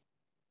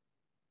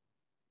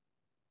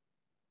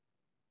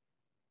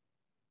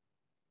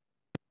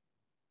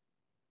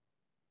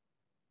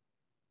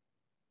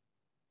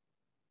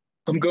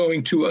 I'm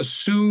going to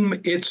assume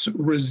it's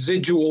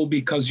residual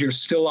because you're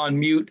still on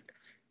mute,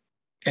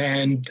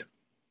 and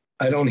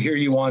I don't hear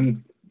you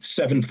on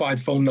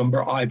 7.5 phone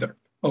number either.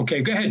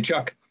 Okay, go ahead,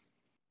 Chuck.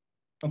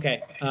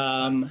 Okay.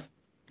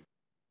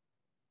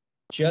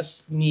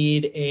 Just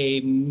need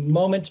a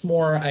moment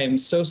more. I am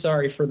so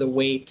sorry for the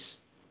wait.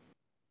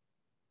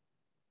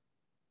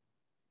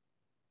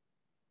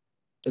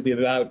 It'll be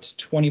about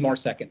 20 more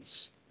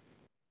seconds.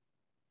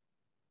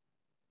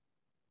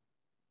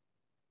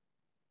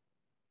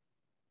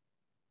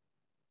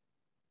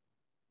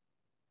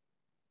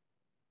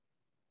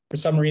 For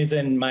some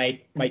reason,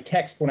 my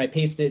text when I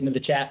pasted it into the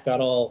chat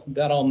got all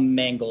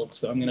mangled.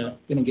 So I'm gonna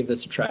give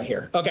this a try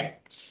here. Okay,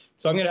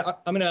 so I'm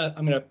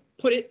gonna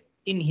put it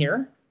in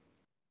here.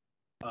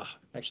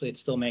 Actually, it's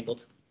still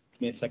mangled.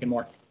 Give me a second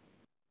more.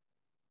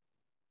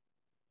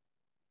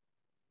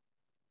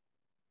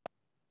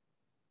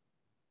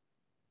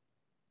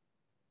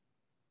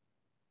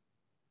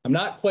 I'm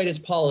not quite as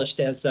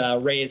polished as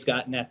Ray has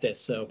gotten at this,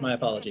 so my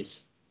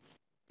apologies.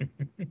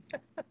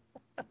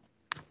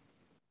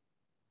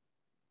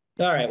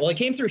 All right, well, it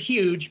came through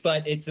huge,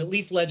 but it's at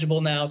least legible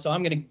now, so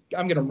I'm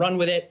gonna run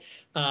with it.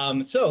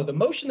 So the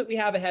motion that we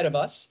have ahead of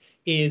us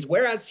is,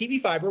 whereas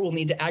CV Fiber will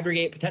need to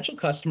aggregate potential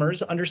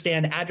customers,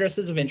 understand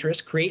addresses of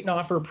interest, create and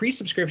offer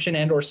pre-subscription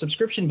and or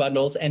subscription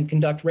bundles, and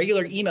conduct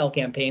regular email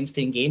campaigns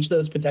to engage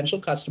those potential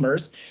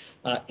customers,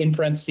 in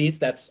parentheses,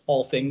 that's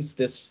all things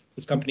this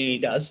company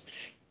does.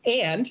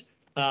 And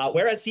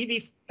whereas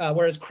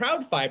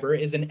CrowdFiber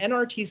is an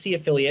NRTC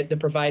affiliate that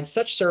provides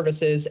such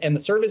services, and the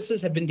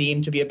services have been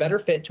deemed to be a better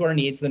fit to our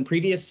needs than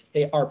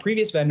our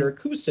previous vendor,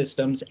 Coos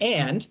Systems,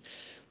 and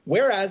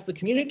whereas the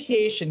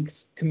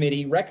Communications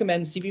Committee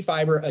recommends CV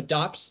Fiber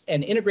adopts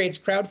and integrates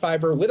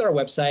CrowdFiber with our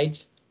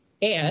website,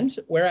 and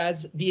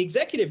whereas the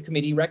Executive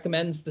Committee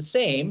recommends the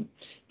same,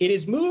 it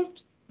is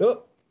moved.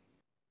 Oh,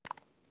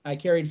 I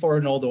carried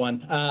forward an older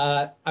one.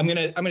 I'm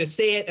gonna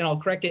say it, and I'll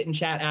correct it in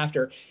chat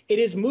after. It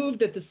is moved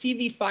that the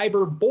CV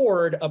Fiber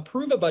board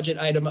approve a budget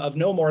item of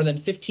no more than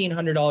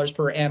 $1,500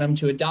 per annum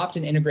to adopt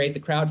and integrate the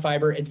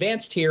CrowdFiber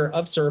advanced tier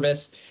of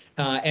service,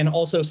 and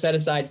also set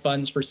aside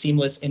funds for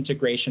seamless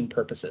integration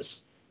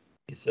purposes.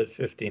 You said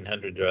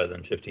 1,500 rather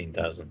than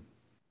 15,000.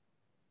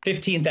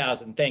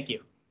 15,000. Thank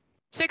you.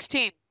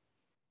 16.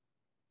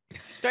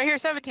 Do I hear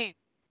 17?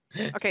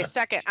 Okay,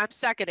 second. I'm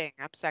seconding.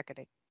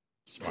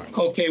 Smart.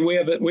 Okay, we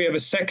have a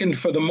second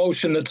for the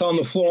motion that's on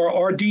the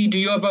floor. RD, do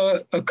you have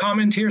a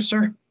comment here,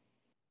 sir?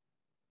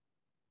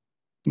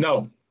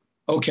 No.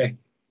 Okay.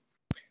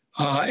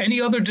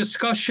 Any other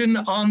discussion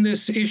on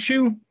this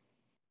issue?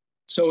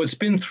 So it's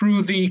been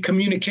through the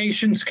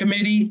Communications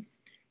Committee.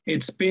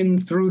 It's been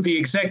through the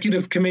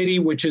Executive Committee,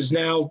 which is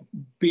now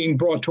being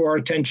brought to our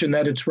attention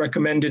that it's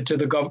recommended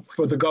to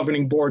for the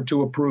governing board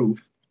to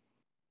approve.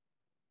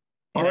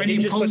 I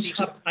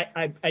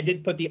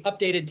did put the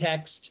updated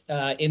text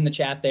in the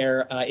chat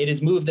there. It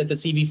is moved that the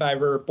CV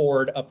Fiber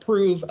board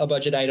approve a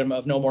budget item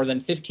of no more than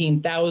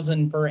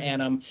 $15,000 per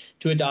annum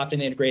to adopt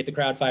and integrate the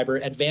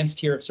CrowdFiber advanced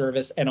tier of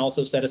service, and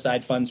also set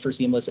aside funds for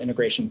seamless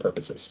integration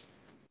purposes.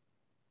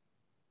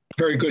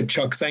 Very good,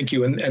 Chuck. Thank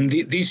you. And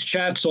these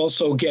chats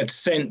also get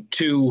sent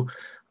to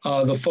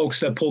the folks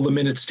that pull the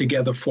minutes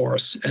together for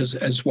us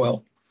as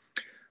well.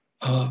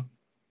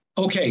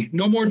 Okay,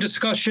 no more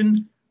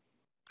discussion.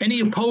 Any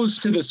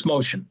opposed to this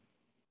motion?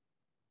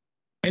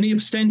 Any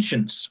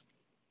abstentions?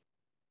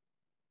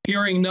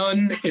 Hearing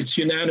none, it's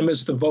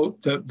unanimous.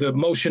 The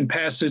motion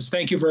passes.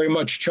 Thank you very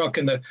much, Chuck,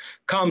 and the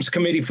Comms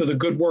Committee for the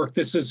good work.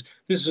 This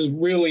is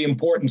really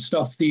important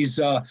stuff. These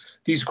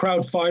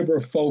crowd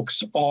fiber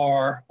folks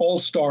are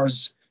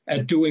all-stars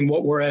at doing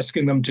what we're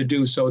asking them to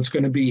do. So it's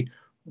going to be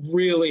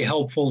really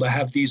helpful to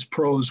have these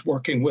pros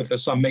working with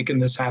us on making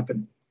this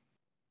happen.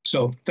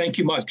 So thank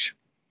you much.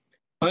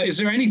 Is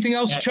there anything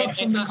else, Chuck,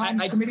 from the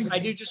Comms Committee? I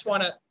do just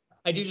want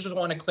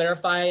to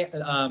clarify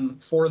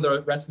for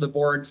the rest of the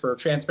board, for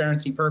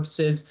transparency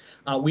purposes,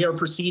 we are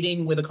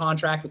proceeding with a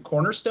contract with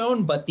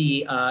Cornerstone, but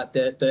the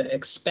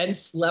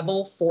expense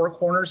level for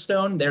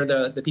Cornerstone, they're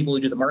the people who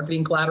do the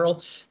marketing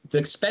collateral. The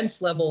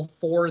expense level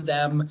for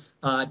them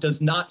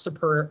does not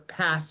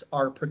surpass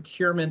our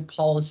procurement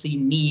policy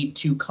need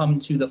to come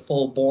to the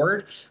full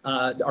board.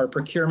 Our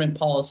procurement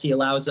policy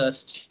allows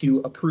us to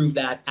approve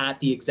that at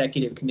the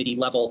executive committee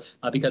level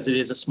because it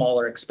is a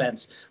smaller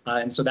expense.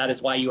 And so that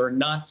is why you are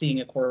not seeing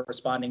a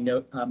corresponding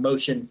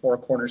motion for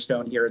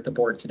Cornerstone here at the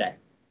board today.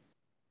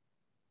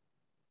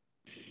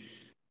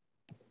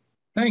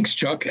 Thanks,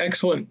 Chuck.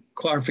 Excellent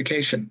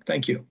clarification.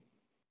 Thank you.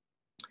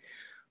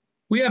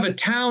 We have a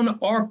town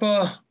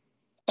ARPA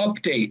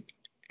update.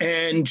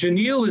 And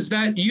Janelle, is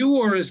that you,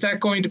 or is that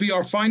going to be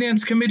our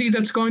finance committee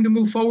that's going to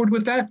move forward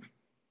with that?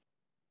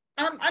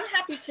 I'm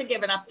happy to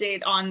give an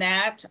update on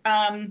that.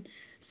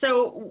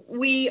 So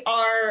we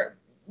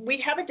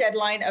have a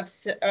deadline of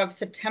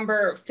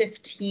September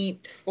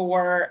 15th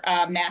for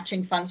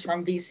matching funds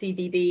from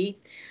VCBB,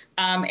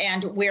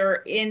 and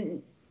we're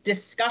in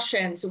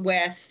discussions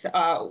with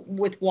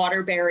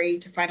Waterbury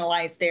to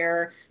finalize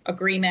their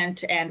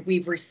agreement, and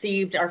we've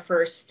received our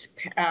first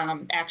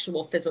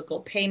actual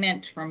physical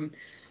payment from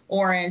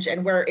Orange,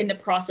 and we're in the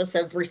process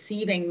of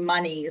receiving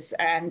monies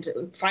and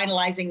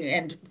finalizing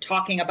and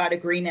talking about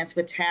agreements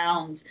with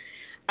towns.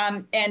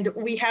 And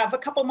we have a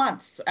couple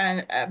months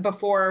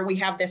before we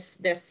have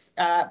this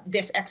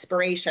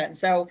expiration.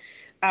 So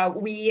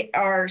we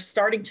are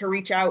starting to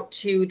reach out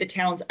to the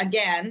towns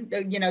again,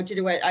 to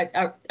do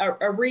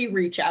a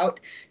reach out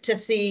to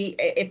see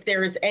if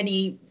there's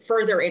any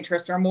further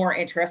interest or more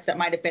interest that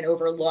might have been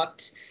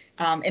overlooked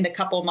in the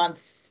couple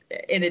months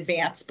in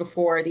advance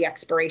before the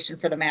expiration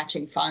for the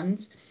matching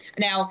funds.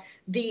 Now,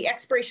 the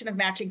expiration of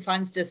matching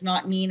funds does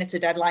not mean it's a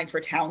deadline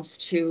for towns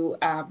to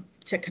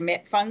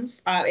commit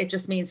funds. It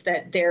just means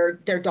that their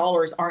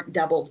dollars aren't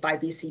doubled by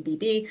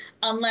VCBB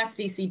unless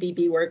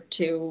VCBB were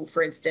to,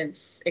 for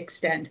instance,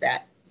 extend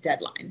that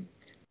deadline.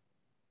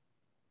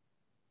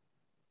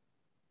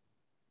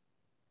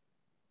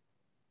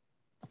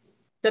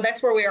 So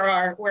that's where we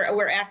are.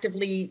 We're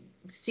actively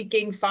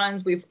seeking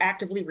funds. We've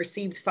actively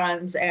received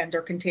funds and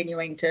are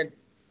continuing to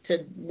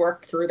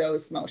work through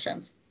those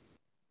motions.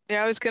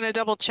 Yeah, I was going to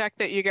double check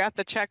that you got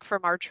the check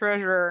from our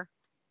treasurer.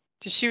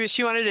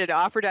 She wanted it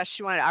offered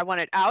us. I want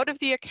it out of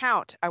the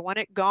account. I want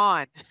it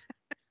gone.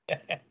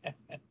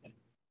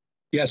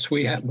 Yes,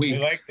 we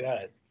like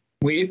that.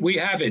 We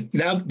have it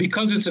now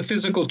because it's a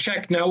physical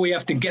check. Now we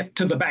have to get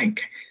to the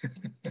bank.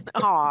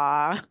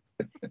 Aw.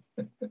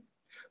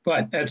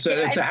 But it's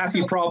a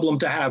happy problem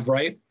to have,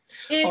 right?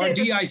 Oh,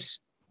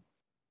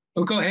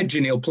 go ahead,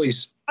 Janelle,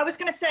 please. I was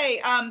going to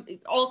say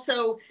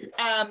also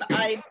I'm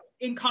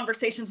in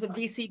conversations with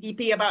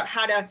VCBP about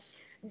how to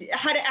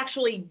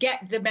actually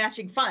get the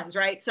matching funds,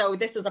 right? So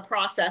this is a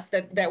process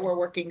that we're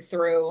working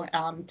through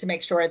to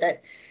make sure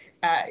that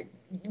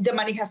the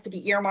money has to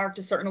be earmarked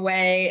a certain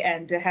way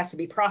and it has to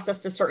be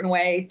processed a certain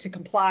way to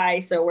comply.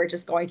 So we're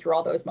just going through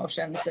all those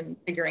motions and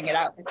figuring it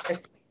out.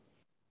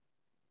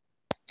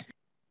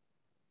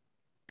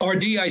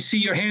 RD, I see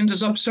your hand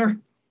is up, sir.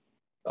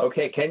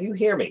 Okay, can you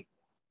hear me?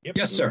 Yep.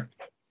 Yes, sir.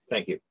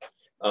 Thank you.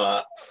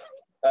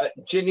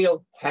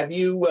 Janelle, have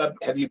you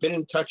been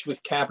in touch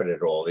with Cabot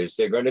at all? Is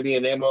there going to be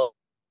an MO?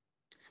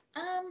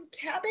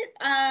 Cabot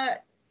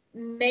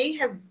may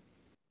have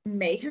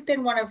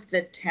been one of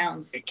the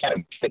towns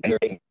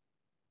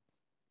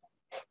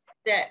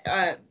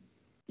that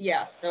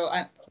yeah. So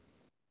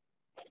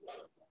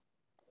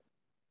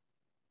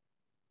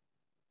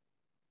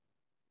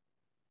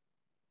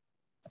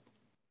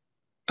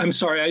I'm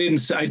sorry, I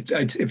didn't.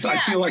 I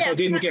feel like I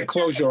didn't get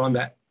closure on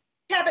that.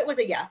 Cabot was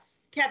a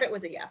yes. Cabot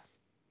was a yes.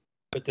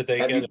 But did they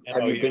have you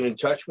been in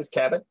touch with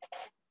Cabot?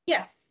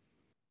 Yes.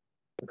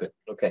 Good.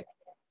 Okay.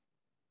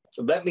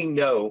 Let me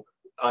know.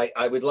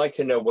 I would like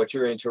to know what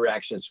your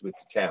interactions with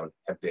the town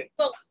have been.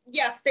 Well,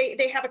 yes,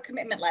 they have a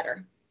commitment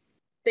letter.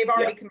 They've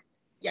already committed.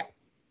 Yeah.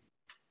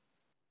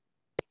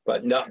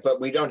 But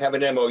we don't have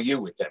an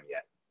MOU with them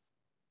yet.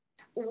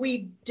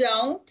 We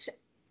don't.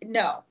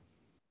 No.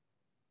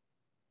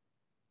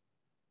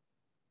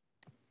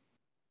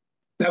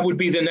 That would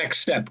be the next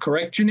step,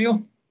 correct,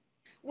 Janelle?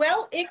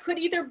 Well, it could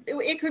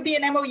be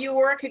an MOU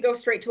or it could go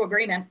straight to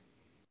agreement.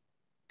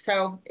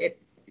 So it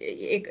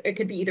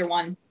could be either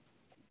one.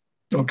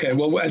 Okay.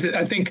 Well,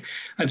 I think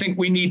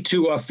we need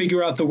to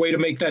figure out the way to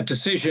make that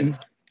decision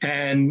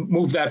and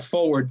move that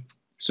forward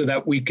so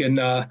that we can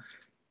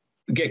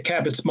get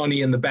Cabot's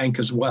money in the bank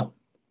as well,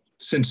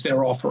 since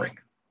they're offering.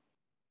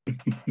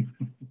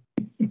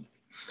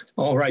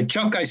 All right,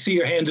 Chuck, I see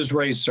your hand is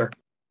raised, sir.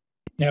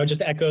 Now,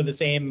 just echo the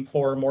same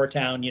for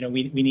Moortown. You know,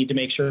 we need to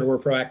make sure we're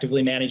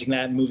proactively managing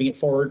that and moving it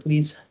forward,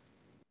 please.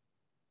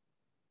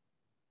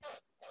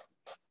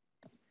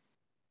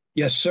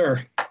 Yes,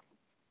 sir.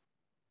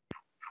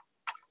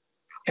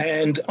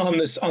 And on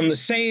the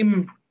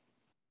same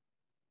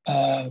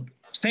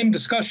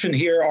discussion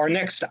here, our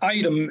next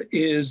item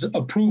is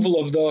approval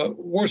of the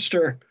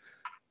Worcester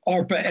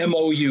ARPA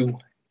MOU.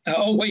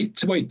 Oh, wait,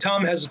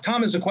 Tom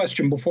has a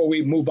question before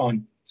we move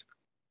on.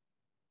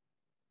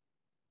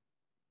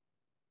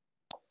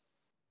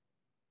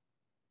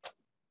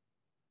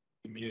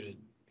 You're muted.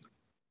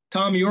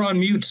 Tom, you're on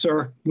mute,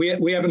 sir. We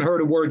haven't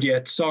heard a word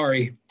yet.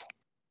 Sorry.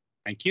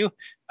 Thank you.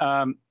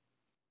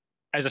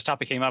 As this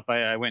topic came up,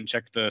 I went and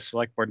checked the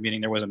select board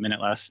meeting. There was a meeting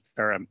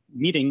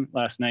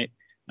last night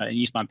in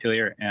East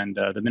Montpelier, and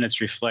the minutes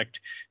reflect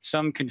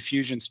some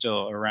confusion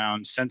still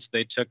around, since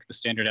they took the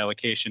standard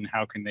allocation,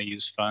 how can they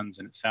use funds?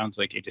 And it sounds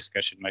like a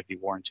discussion might be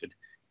warranted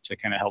to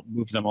kind of help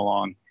move them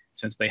along,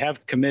 since they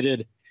have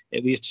committed,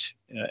 at least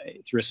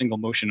through a single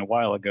motion a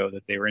while ago,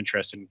 that they were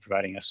interested in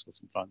providing us with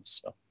some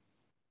funds. So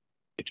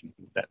we can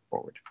move that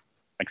forward.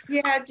 Thanks.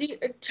 Yeah,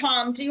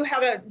 Tom, do you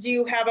have a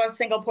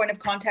single point of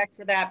contact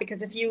for that?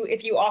 Because if you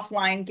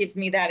offline give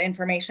me that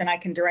information, I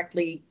can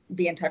directly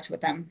be in touch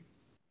with them.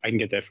 I can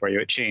get that for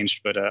you. It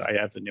changed, but I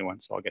have the new one,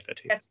 so I'll get that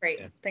to you. That's great.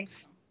 Yeah. Thanks.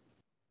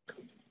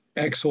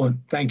 Excellent.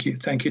 Thank you.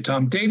 Thank you,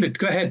 Tom. David,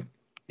 go ahead.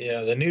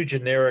 Yeah, the new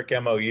generic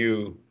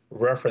MOU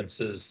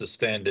references the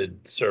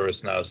standard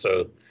service now,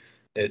 so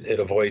it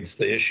avoids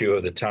the issue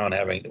of the town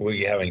having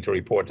to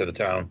report to the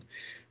town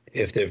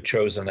if they've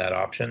chosen that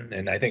option.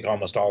 And I think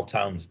almost all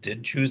towns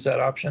did choose that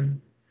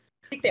option.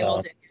 I think they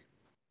all did.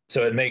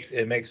 So it makes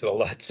it a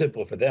lot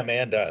simpler for them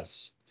and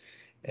us.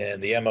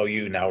 And the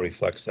MOU now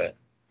reflects that.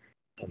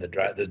 And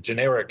the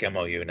generic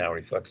MOU now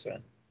reflects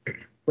that.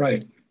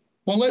 Right.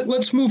 Well,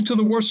 let's move to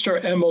the Worcester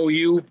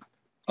MOU.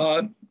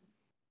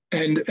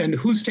 And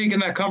who's taking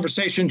that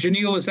conversation?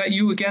 Janelle, is that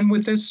you again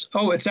with this?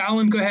 Oh, it's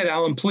Alan. Go ahead,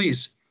 Alan,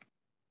 please.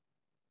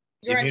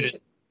 You're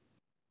muted.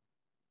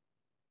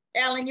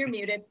 Alan, you're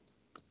muted.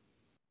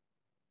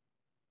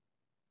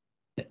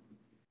 I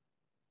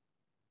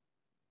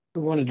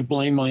wanted to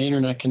blame my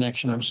internet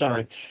connection. I'm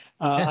sorry.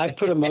 I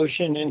put a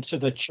motion into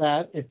the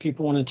chat. If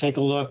people want to take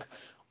a look,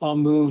 I'll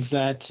move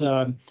that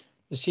the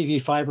CV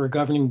Fiber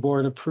Governing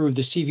Board approve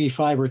the CV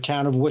Fiber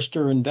Town of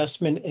Worcester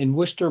Investment in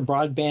Worcester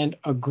Broadband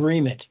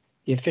Agreement,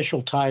 the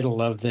official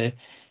title of the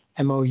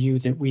MOU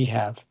that we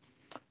have.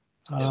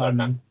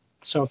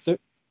 So if the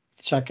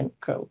second,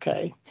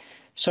 okay.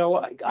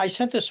 So I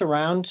sent this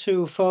around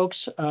to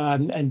folks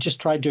and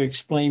just tried to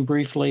explain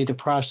briefly the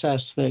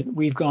process that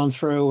we've gone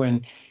through,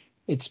 and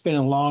it's been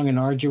a long and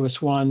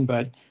arduous one,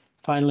 but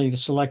finally the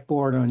select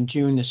board on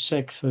June the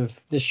 6th of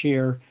this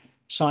year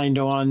signed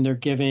on. They're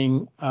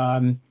giving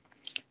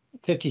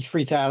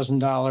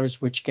 $53,000,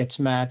 which gets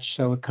matched,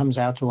 so it comes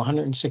out to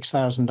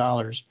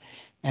 $106,000.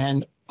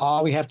 And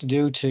all we have to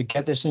do to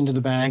get this into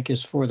the bank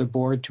is for the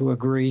board to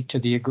agree to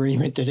the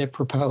agreement that it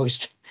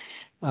proposed,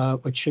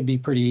 which should be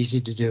pretty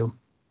easy to do.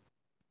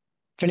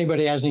 If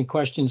anybody has any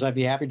questions, I'd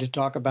be happy to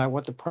talk about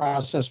what the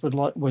process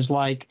was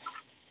like,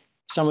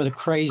 some of the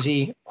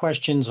crazy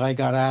questions I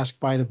got asked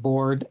by the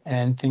board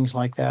and things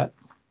like that.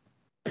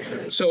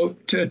 So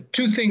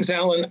two things,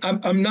 Alan.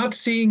 I'm not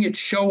seeing it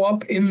show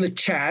up in the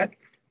chat.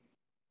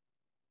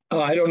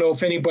 I don't know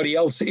if anybody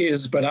else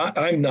is, but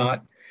I'm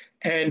not.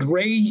 And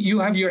Ray, you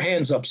have your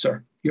hands up,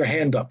 sir. Your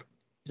hand up.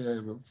 Yeah, I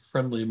have a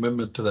friendly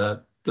amendment to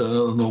that. I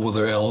don't know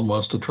whether Alan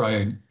wants to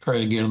try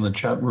again in the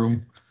chat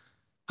room.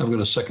 I've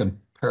got a second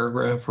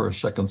paragraph or a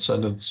second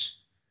sentence.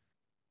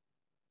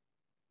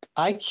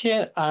 I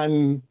can't. I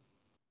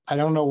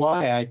don't know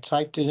why. I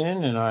typed it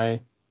in and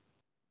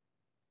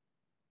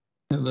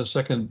And the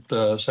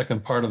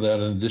second part of that,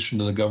 in addition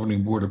to the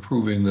governing board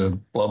approving the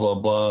blah, blah,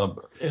 blah,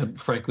 and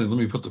frankly, let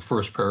me put the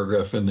first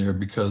paragraph in there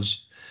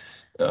because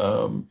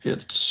let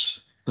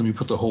me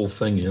put the whole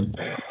thing in.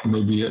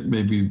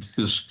 Maybe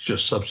this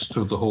just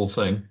substitute the whole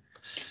thing.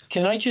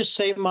 Can I just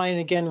say mine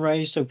again,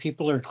 Ray, so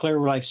people are clear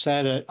what I've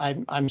said?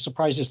 I'm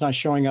surprised it's not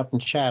showing up in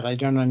chat. I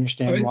don't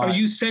understand why. Are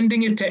you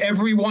sending it to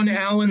everyone,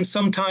 Alan?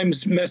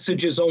 Sometimes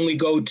messages only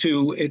go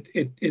to,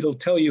 it'll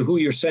tell you who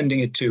you're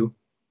sending it to.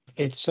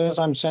 It says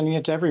I'm sending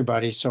it to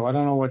everybody, so I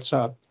don't know what's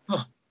up.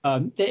 Huh. I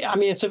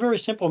mean, it's a very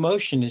simple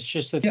motion. It's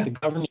just that the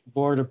governing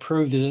board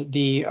approved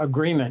the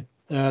agreement,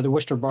 the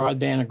Worcester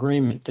Broadband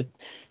Agreement. The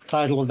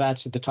title of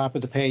that's at the top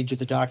of the page of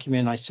the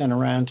document I sent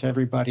around to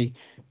everybody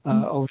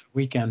over the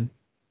weekend.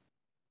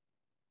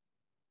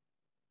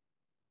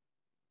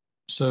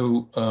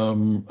 So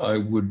I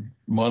would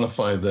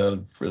modify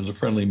that as a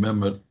friendly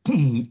amendment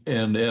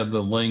and add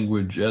the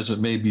language as it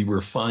may be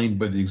refined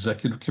by the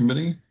executive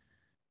committee.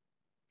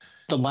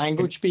 The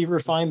language be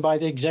refined by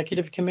the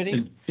executive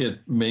committee? It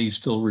may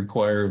still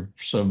require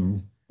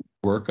some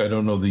work. I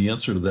don't know the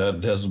answer to that.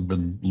 It hasn't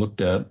been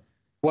looked at.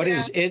 What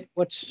is it?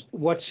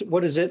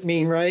 What does it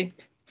mean, Ray?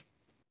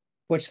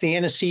 What's the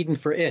antecedent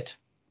for it?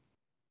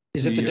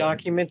 Is it the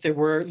document that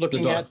we're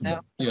looking at now?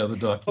 Yeah, the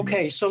document.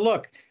 Okay, so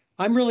look,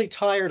 I'm really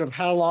tired of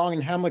how long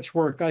and how much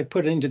work I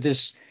put into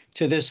this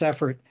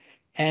effort.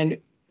 And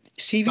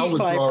CV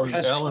Fiber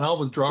has, Alan, I'll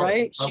withdraw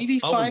right? it. CV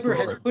Fiber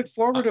has put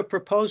forward a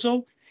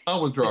proposal.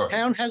 I'll withdraw it. The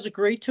town has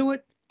agreed to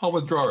it. I'll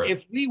withdraw it.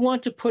 If we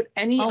want to put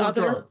any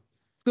other,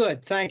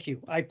 good, thank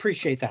you. I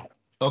appreciate that.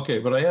 Okay,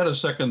 but I had a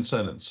second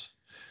sentence.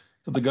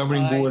 The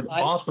governing board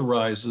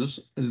authorizes,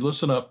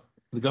 listen up,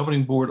 the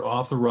governing board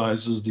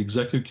authorizes the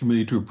executive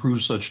committee to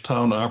approve such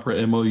town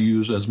opera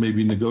MOUs as may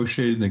be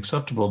negotiated and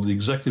acceptable to the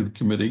executive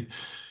committee.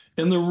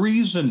 And the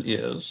reason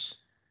is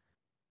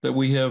that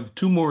we have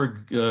 2 more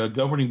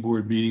governing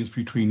board meetings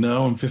between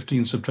now and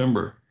 15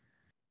 September.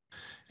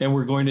 And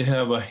we're going to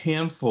have a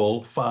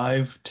handful,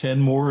 5, 10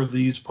 more of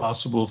these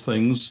possible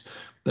things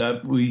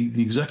that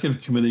the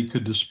executive committee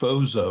could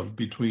dispose of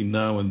between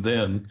now and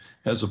then,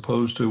 as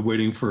opposed to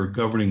waiting for a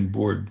governing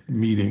board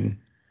meeting.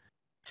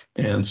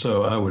 And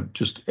so I would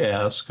just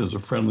ask as a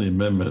friendly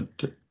amendment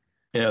to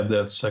add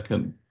that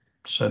second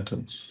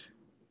sentence.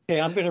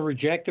 Okay, I'm going to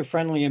reject the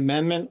friendly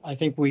amendment. I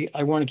think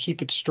I want to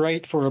keep it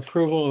straight for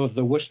approval of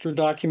the Worcester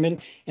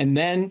document, and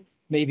then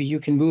maybe you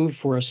can move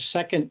for a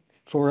separate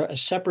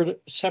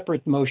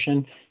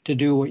motion to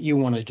do what you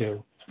want to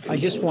do. I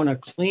just want a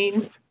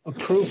clean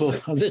approval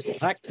of this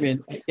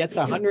document and get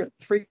the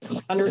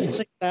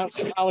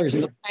 $106,000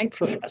 in the bank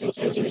for us.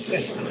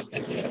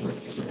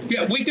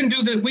 Yeah, we can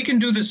do that. We can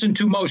do this in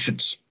 2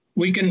 motions.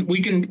 We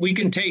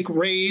can take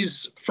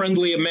Ray's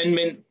friendly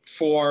amendment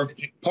for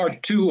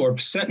part 2 or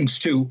sentence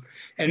 2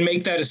 and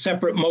make that a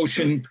separate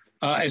motion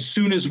as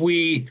soon as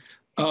we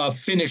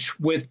finish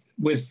with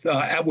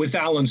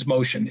Alan's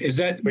motion. Is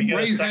that,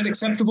 Ray, is that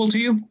acceptable to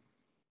you?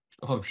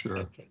 Oh,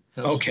 sure.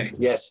 Okay.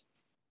 Yes.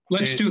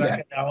 Let's do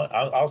that.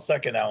 I'll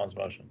second Alan's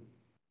motion.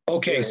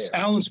 Okay, yeah.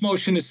 Alan's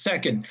motion is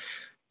second.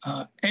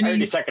 I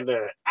already seconded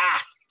it.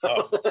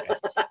 Oh,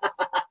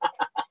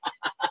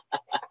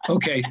 okay.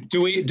 Okay,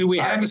 do we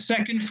have a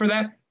second for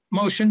that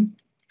motion?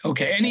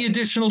 Okay, any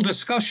additional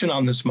discussion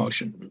on this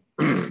motion?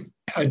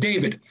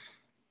 David?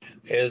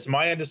 As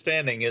my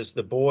understanding is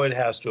the board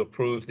has to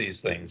approve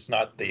these things,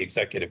 not the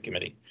executive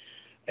committee.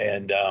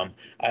 And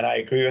I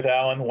agree with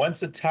Alan.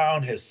 Once a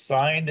town has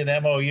signed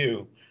an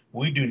MOU,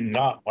 we do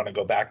not want to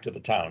go back to the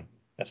town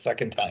a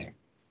second time.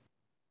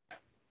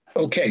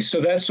 Okay,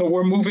 so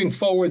we're moving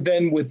forward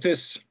then with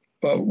this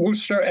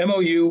Worcester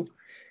MOU,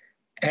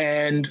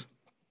 and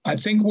I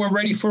think we're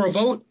ready for a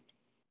vote.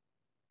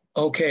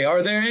 Okay,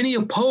 are there any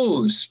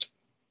opposed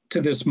to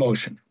this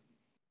motion?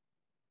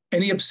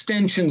 Any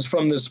abstentions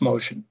from this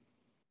motion?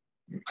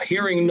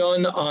 Hearing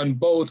none on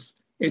both,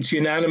 it's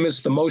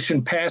unanimous. The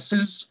motion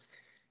passes.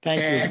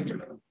 Thank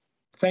you.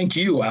 Thank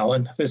you,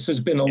 Alan. This has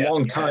been a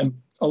long time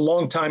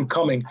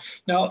coming.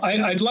 Now,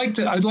 I'd like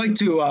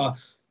to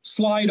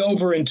slide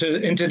over into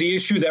the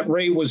issue that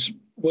Ray was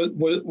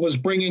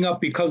bringing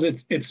up, because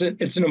it's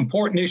an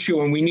important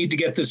issue and we need to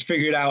get this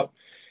figured out.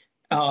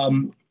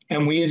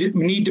 And we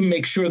need to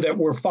make sure that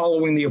we're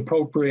following the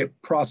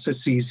appropriate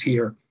processes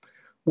here.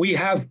 We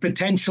have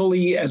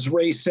potentially, as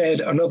Ray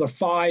said, another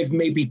 5,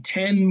 maybe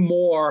 10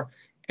 more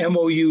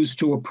MOUs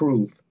to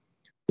approve.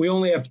 We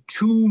only have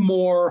 2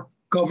 more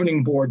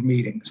governing board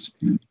meetings,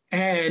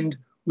 and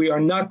we are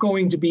not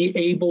going to be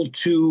able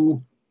to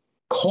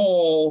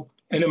call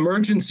an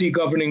emergency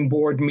governing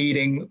board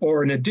meeting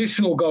or an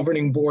additional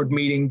governing board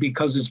meeting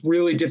because it's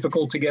really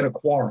difficult to get a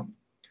quorum.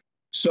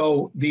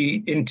 So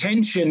the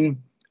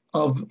intention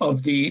of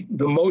the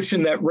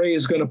motion that Ray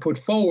is going to put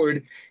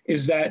forward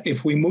is that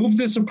if we move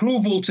this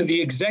approval to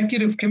the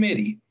executive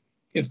committee,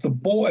 if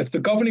the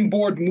governing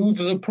board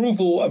moves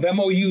approval of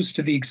MOUs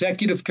to the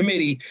executive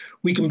committee,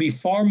 we can be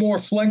far more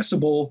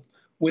flexible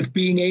with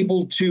being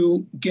able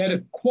to get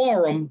a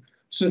quorum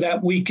so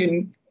that we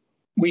can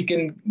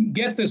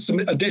get this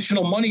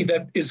additional money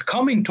that is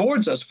coming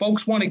towards us.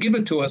 Folks want to give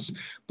it to us,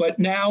 but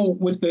now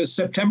with the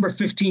September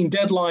 15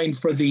 deadline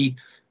for the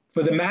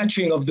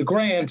matching of the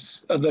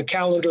grants, the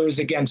calendar is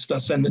against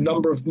us, and the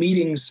number of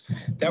meetings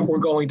that we're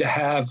going to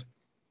have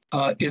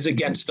is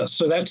against us.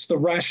 So that's the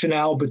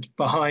rationale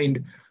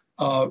behind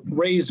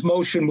Ray's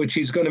motion, which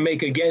he's going to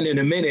make again in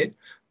a minute.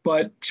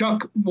 But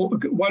Chuck,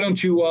 why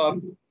don't you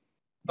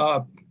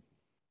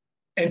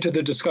enter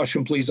the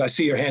discussion, please? I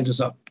see your hand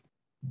is up.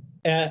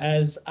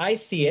 As I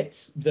see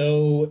it,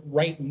 though,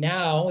 right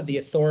now, the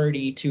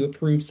authority to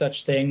approve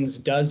such things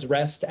does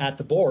rest at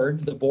the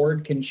board. The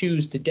board can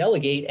choose to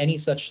delegate any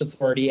such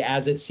authority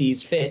as it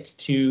sees fit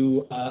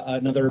to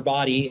another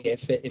body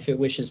if it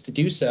wishes to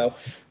do so.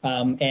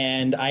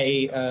 And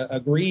I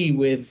agree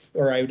with,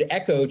 or I would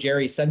echo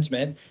Jerry's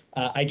sentiment.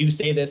 I do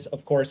say this,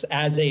 of course,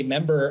 as a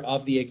member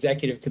of the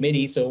executive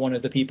committee, so one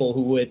of the people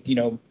who would,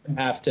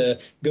 have to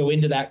go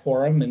into that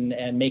quorum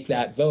and make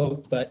that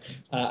vote. But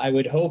I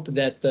would hope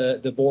that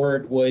the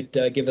board would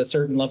give a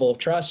certain level of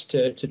trust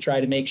to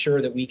try to make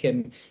sure that we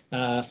can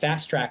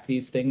fast track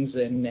these things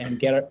and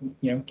get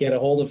a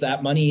hold of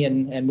that money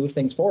and move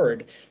things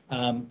forward.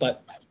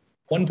 But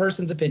one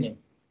person's opinion.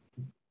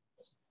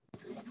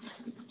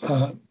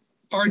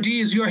 RD,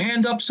 is your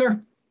hand up,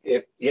 sir?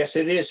 Yes,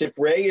 it is. If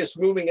Ray is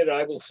moving it,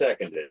 I will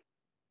second it.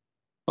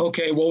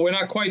 Okay, well, we're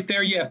not quite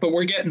there yet, but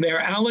we're getting there.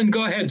 Alan,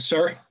 go ahead,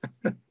 sir.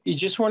 You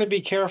just want to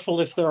be careful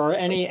if there are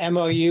any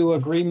MOU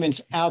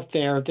agreements out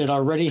there that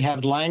already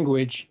have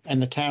language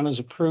and the town has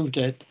approved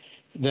it,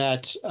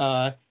 that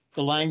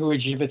the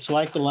language, if it's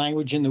like the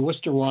language in the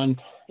Worcester one,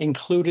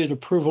 included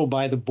approval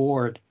by the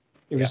board.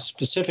 It was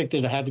specific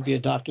that it had to be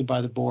adopted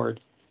by the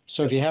board.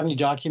 So if you have any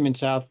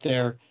documents out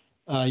there,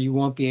 you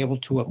won't be able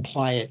to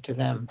apply it to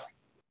them,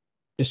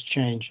 this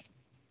change.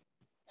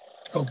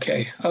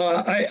 Okay,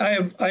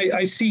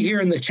 I see here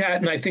in the chat,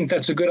 and I think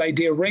that's a good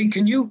idea. Ray,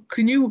 can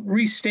you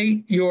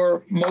restate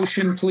your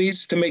motion,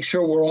 please, to make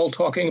sure we're all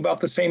talking about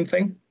the same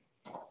thing?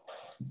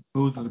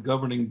 Move that the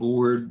governing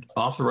board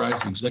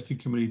authorize the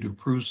executive committee to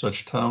approve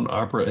such town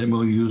opera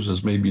MOUs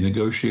as may be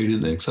negotiated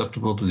and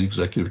acceptable to the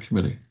executive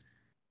committee.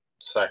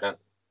 Second.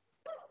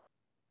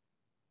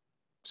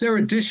 Is there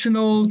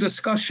additional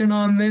discussion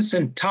on this?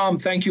 And Tom,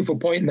 thank you for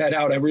pointing that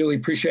out. I really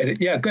appreciate it.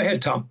 Yeah, go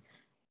ahead, Tom.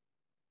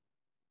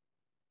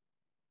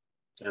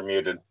 You're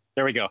muted.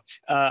 There we go.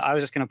 I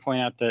was just going to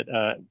point out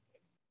that,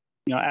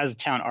 as a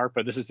town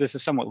ARPA, this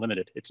is somewhat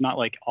limited. It's not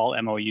like all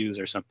MOUs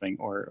or something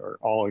or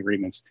all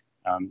agreements.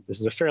 This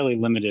is a fairly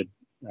limited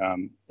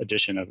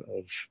addition of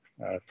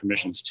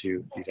permissions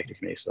to the executive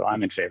committee, so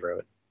I'm in favor of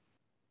it.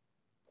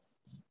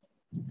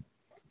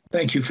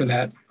 Thank you for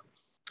that.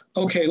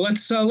 Okay,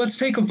 let's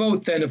take a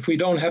vote then if we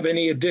don't have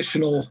any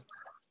additional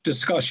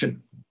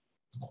discussion.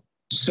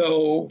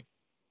 So,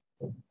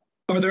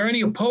 are there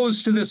any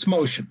opposed to this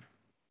motion?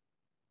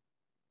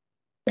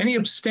 Any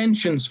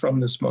abstentions from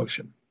this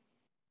motion?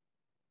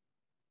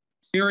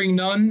 Hearing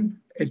none,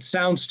 it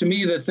sounds to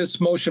me that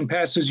this motion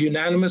passes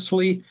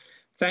unanimously.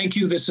 Thank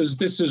you. This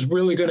is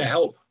really going to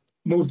help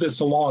move this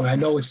along. I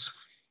know and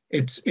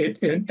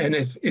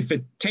if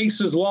it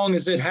takes as long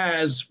as it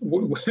has,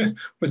 where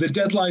the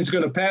deadline's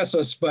going to pass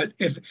us, but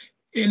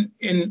when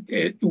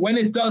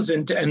it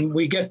doesn't and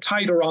we get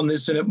tighter on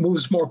this and it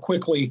moves more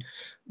quickly,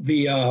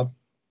 the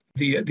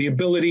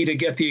ability to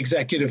get the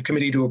executive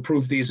committee to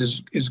approve these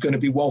is going to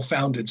be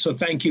well-founded. So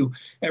thank you,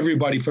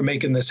 everybody, for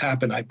making this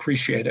happen. I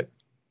appreciate it.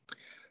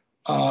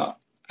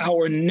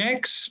 Our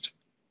next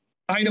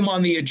item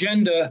on the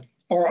agenda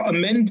are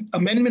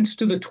amendments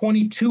to the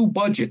 22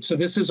 budget. So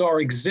this is our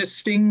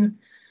existing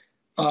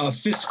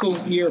fiscal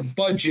year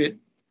budget,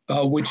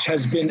 which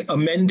has been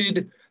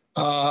amended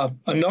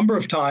a number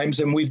of times,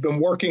 and we've been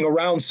working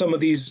around some of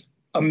these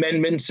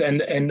amendments,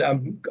 and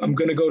I'm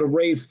going to go to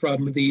Ray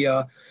from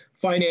the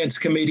Finance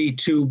Committee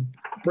to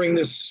bring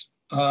this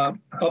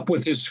up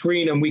with his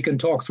screen, and we can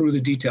talk through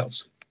the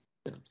details.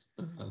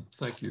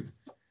 Thank you.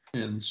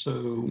 And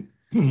so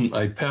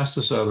I passed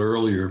this out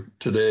earlier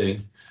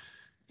today,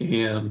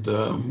 and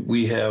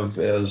we have,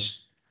 as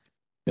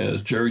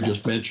Jerry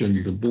just mentioned,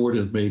 the board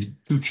has made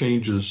 2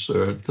 changes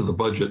to the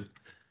budget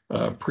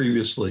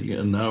previously,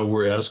 and now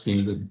we're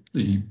asking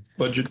the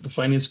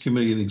Finance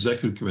Committee and the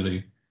Executive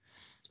Committee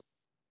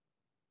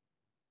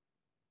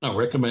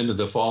recommended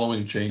the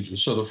following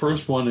changes. So the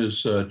first one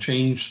is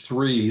change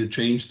 3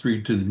 to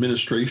the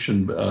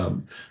administration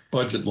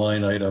budget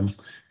line item.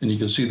 And you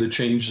can see the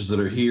changes that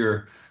are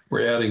here.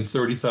 We're adding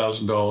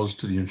 $30,000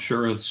 to the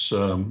insurance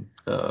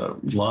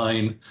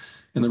line.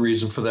 And the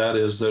reason for that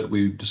is that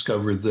we've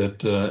discovered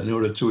that in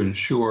order to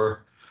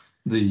ensure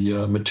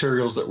the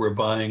materials that we're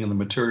buying and the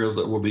materials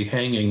that will be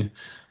hanging,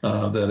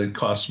 that it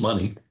costs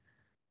money.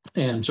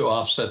 And to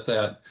offset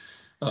that,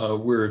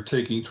 we're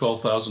taking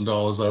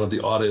 $12,000 out of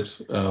the audit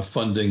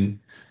funding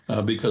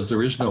because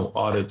there is no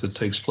audit that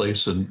takes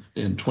place in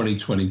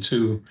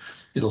 2022.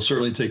 It'll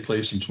certainly take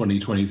place in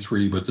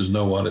 2023, but there's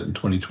no audit in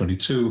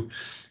 2022.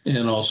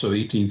 And also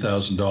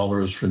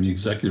 $18,000 from the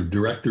executive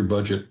director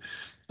budget.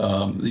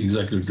 The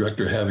executive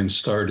director having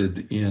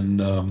started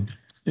in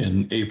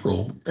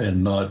April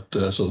and not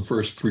so the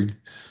first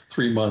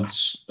three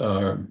months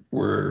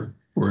were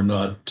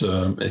not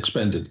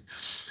expended.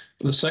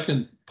 The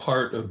second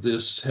part of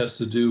this has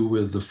to do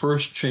with the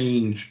first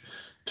change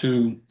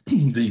to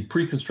the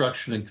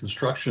pre-construction and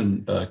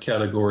construction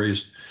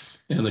categories.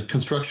 And the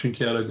construction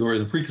category,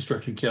 the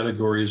pre-construction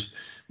categories,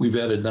 we've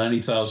added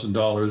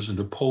 $90,000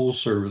 into pole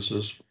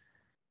services.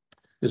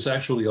 This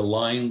actually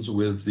aligns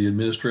with the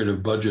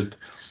administrative budget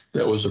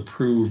that was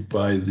approved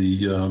by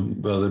the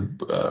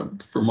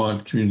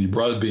Vermont Community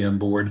Broadband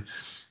Board,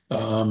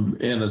 and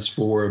it's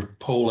for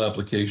pole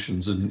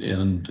applications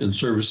and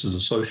services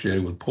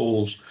associated with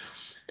poles.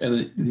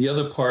 And the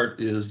other part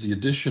is the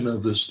addition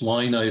of this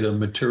line item,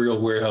 material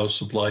warehouse,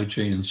 supply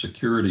chain, and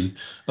security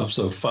of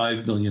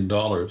 $5 million.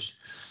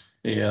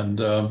 And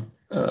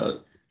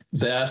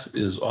that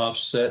is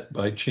offset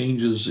by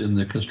changes in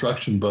the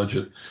construction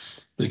budget.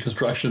 The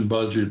construction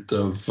budget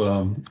of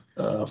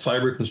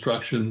fiber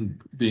construction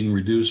being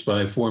reduced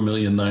by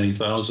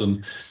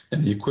 $4,090,000,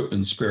 and the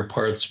equipment spare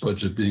parts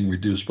budget being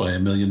reduced by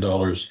 $1 million.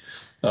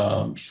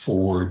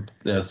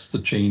 That's the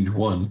change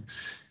 1.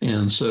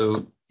 And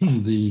so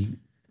the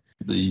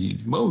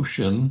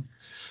motion.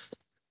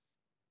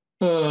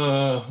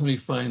 Let me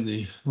find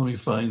the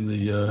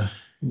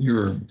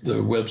the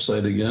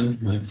website again.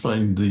 I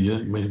find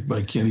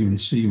I can't even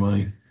see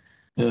my,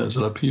 is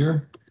it up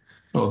here?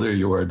 Oh, there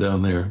you are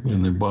down there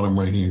in the bottom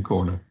right-hand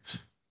corner.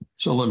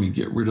 So let me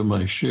get rid of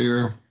my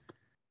share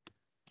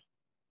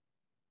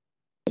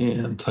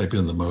and type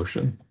in the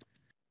motion.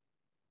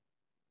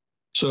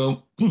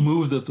 So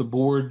move that the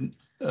board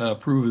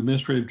approve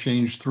administrative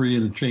change 3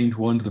 and change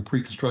 1 to the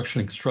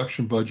pre-construction and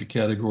construction budget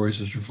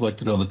categories as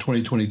reflected on the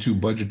 2022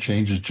 budget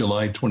changes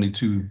July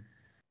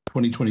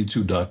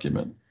 2022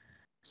 document.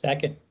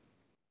 Second.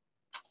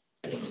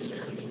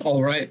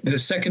 All right,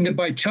 it's seconded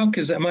by Chuck,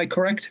 am I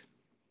correct?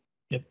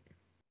 Yep.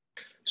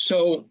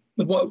 So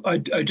what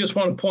I just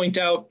want to point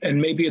out,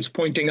 and maybe it's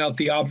pointing out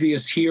the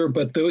obvious here,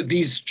 but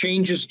these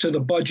changes to the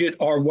budget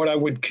are what I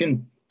would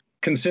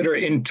consider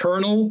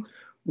internal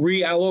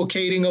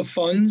reallocating of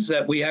funds,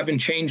 that we haven't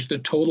changed the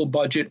total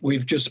budget.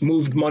 We've just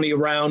moved money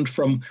around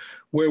from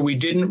where we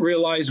didn't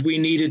realize we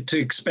needed to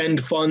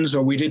expend funds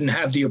or we didn't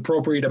have the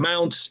appropriate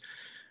amounts,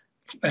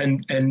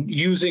 and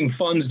using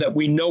funds that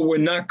we know we're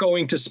not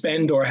going to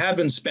spend or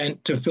haven't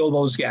spent to fill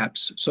those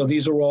gaps. So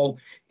these are all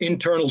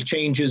internal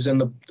changes,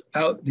 and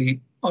the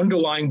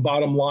underlying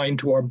bottom line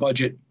to our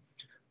budget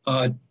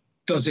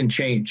doesn't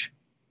change.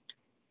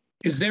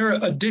 Is there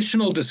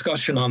additional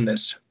discussion on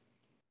this?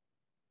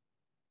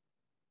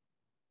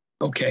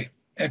 Okay,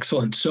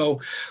 excellent.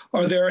 So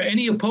are there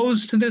any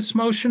opposed to this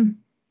motion?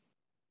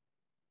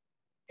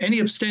 Any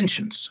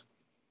abstentions?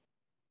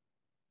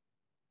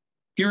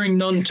 Hearing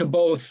none to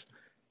both,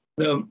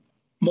 the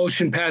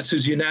motion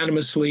passes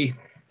unanimously.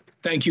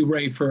 Thank you,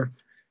 Ray, for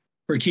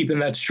keeping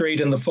that straight,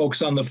 and the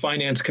folks on the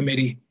Finance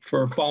Committee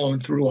for following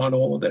through on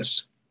all of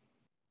this.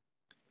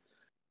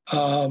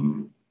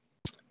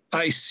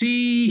 I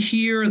see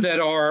here that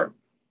our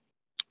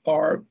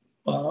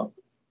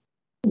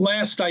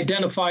last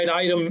identified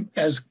item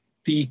as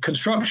the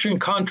construction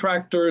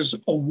contractors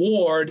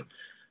award,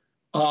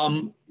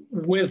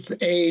 with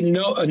a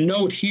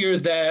note here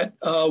that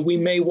we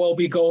may well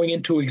be going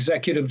into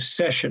executive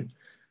session.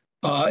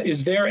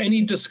 Is there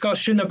any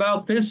discussion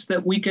about this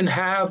that we can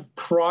have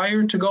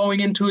prior to going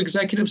into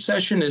executive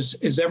session?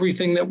 Is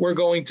everything that we're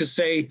going to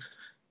say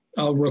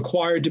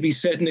required to be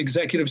said in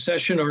executive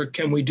session, or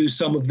can we do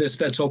some of this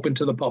that's open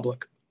to the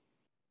public?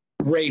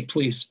 Ray,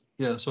 please.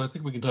 Yeah, so I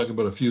think we can talk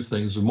about a few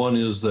things. And one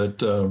is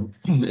that,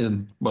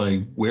 and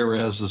my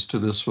whereases to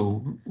this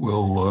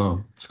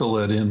will fill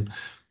that in.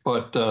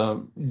 But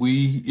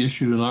we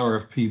issued an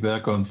RFP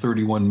back on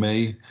 31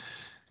 May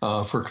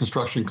for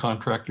construction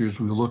contractors.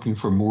 We were looking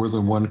for more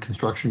than one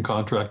construction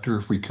contractor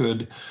if we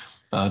could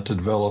to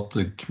develop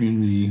the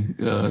community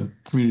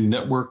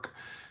network.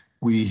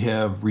 We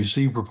have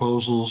received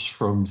proposals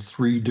from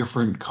 3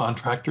 different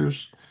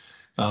contractors.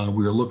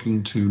 We are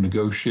looking to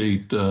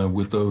negotiate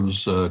with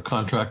those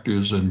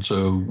contractors, and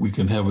so we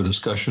can have a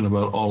discussion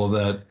about all of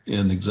that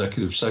in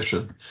executive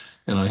session.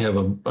 And I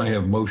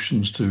have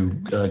motions to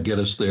get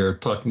us there,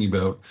 talking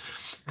about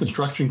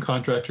construction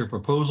contractor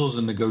proposals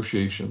and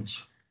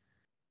negotiations.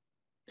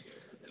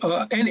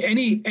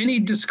 Any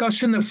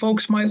discussion that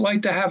folks might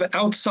like to have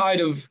outside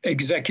of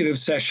executive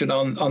session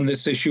on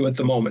this issue at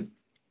the moment?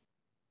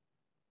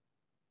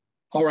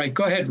 All right,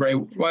 go ahead, Ray.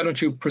 Why don't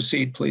you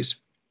proceed, please?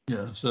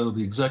 Yeah, so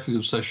the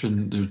executive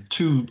session,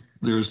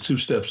 there's two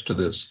steps to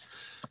this.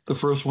 The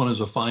first one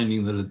is a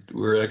finding that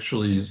we're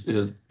actually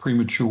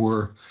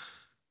premature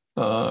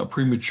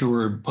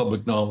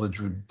public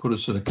knowledge would put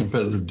us at a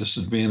competitive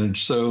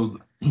disadvantage. So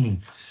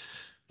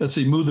let's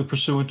see, move the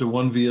pursuant to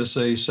 1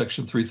 VSA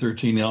section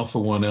 313 alpha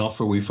 1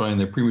 alpha, we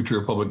find that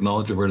premature public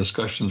knowledge of our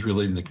discussions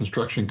relating to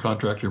construction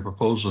contractor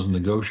proposals and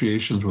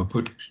negotiations will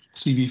put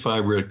CV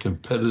Fiber at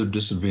competitive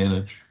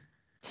disadvantage.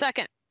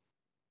 Second.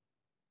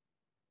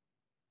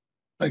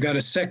 I got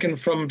a second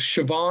from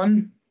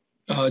Siobhan.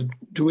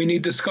 Do we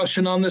need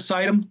discussion on this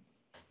item?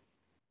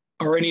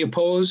 Are any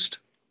opposed?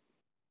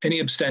 Any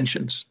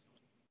abstentions?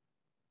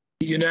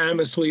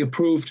 Unanimously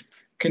approved.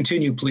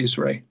 Continue, please,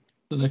 Ray.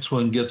 The next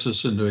one gets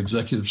us into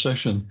executive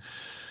session.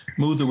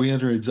 Move that we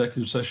enter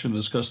executive session to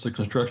discuss the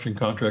construction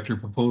contractor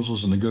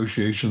proposals and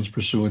negotiations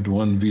pursuant to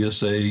 1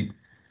 VSA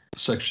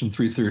section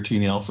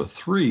 313 alpha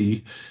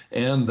 3,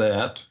 and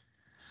that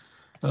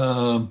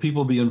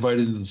people be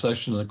invited into the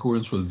session in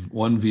accordance with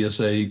 1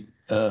 VSA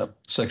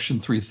section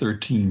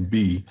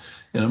 313B.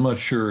 And I'm not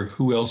sure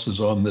who else is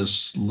on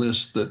this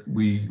list that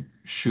we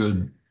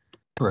should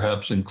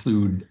perhaps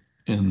include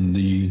in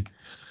the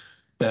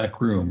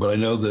back room, but I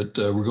know that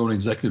we're going to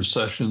executive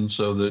session,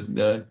 so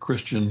that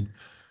Christian,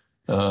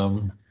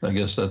 I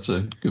guess that's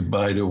a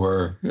goodbye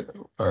to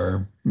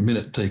our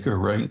minute taker,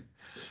 right?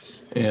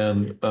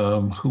 And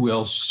who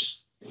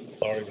else?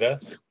 Laurie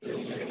Beth.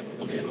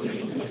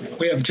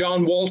 We have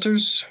John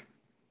Walters.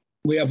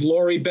 We have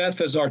Lori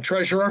Beth as our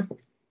treasurer.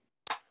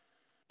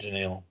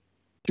 Janelle.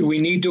 Do we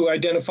need to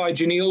identify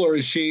Janelle, or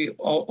is she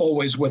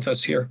always with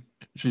us here?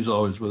 She's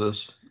always with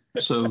us,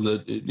 so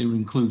that it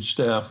includes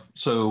staff.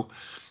 So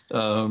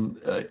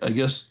I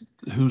guess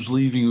who's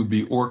leaving would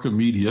be Orca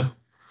Media.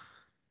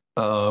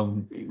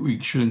 We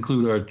should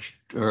include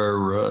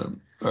our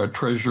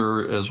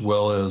treasurer as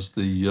well as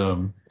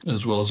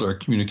our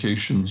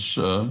communications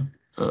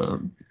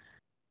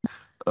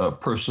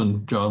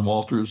person, John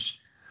Walters,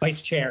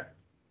 Vice Chair,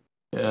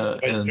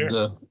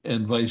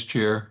 and Vice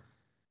Chair,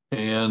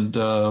 and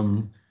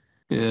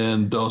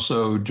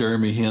also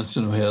Jeremy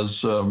Hansen, who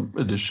has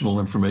additional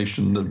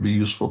information that'd be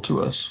useful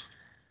to us.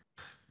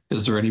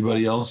 Is there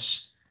anybody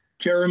else?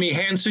 Jeremy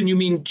Hansen, you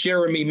mean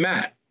Jeremy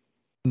Matt?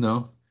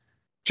 No.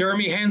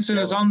 Jeremy Hansen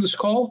is on this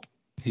call?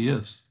 He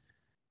is.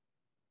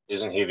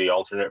 Isn't he the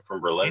alternate from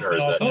Berlin? He's or an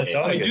is that alternate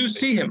I do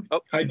see him.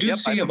 Oh, I do yep,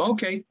 see him.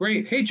 Okay,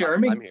 great. Hey,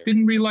 Jeremy. I'm here.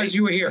 Didn't realize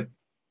you were here.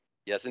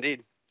 Yes,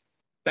 indeed.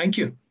 Thank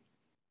you.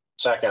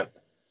 Second.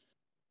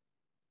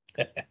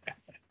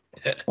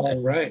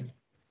 All right.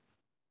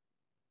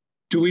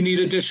 Do we need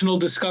additional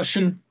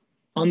discussion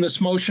on this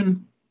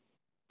motion?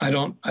 I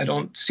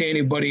don't see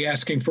anybody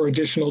asking for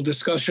additional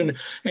discussion.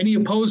 Any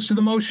opposed to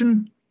the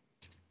motion?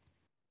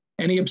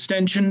 Any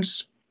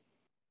abstentions?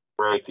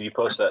 Ray, can you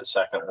post that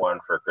second one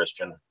for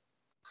Christian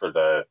for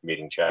the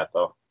meeting chat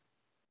though?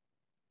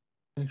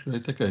 Actually, I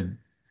think I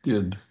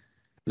did.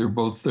 They're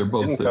both Didn't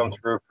there. come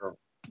through from.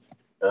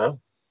 No?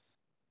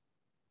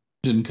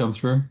 Didn't come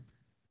through?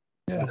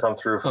 Didn't come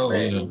through from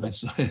me.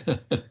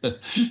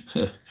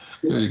 Yeah.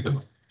 There you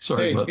go.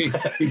 Sorry about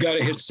that. You got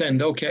to hit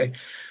send. Okay.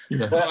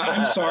 Yeah.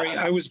 I'm sorry.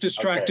 I was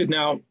distracted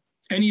now.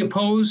 Any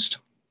opposed?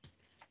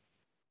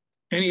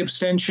 Any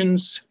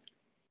abstentions?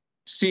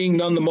 Seeing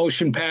none, the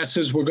motion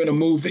passes. We're going to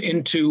move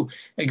into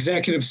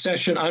executive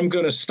session. I'm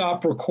going to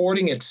stop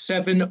recording at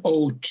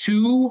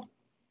 7:02.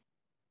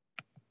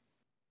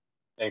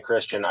 And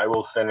Christian, I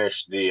will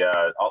finish the,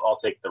 I'll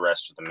take the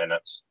rest of the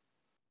minutes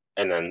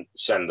and then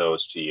send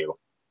those to you.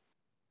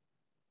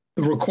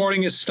 The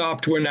recording is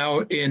stopped. We're now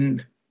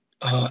in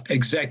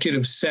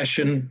executive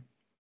session.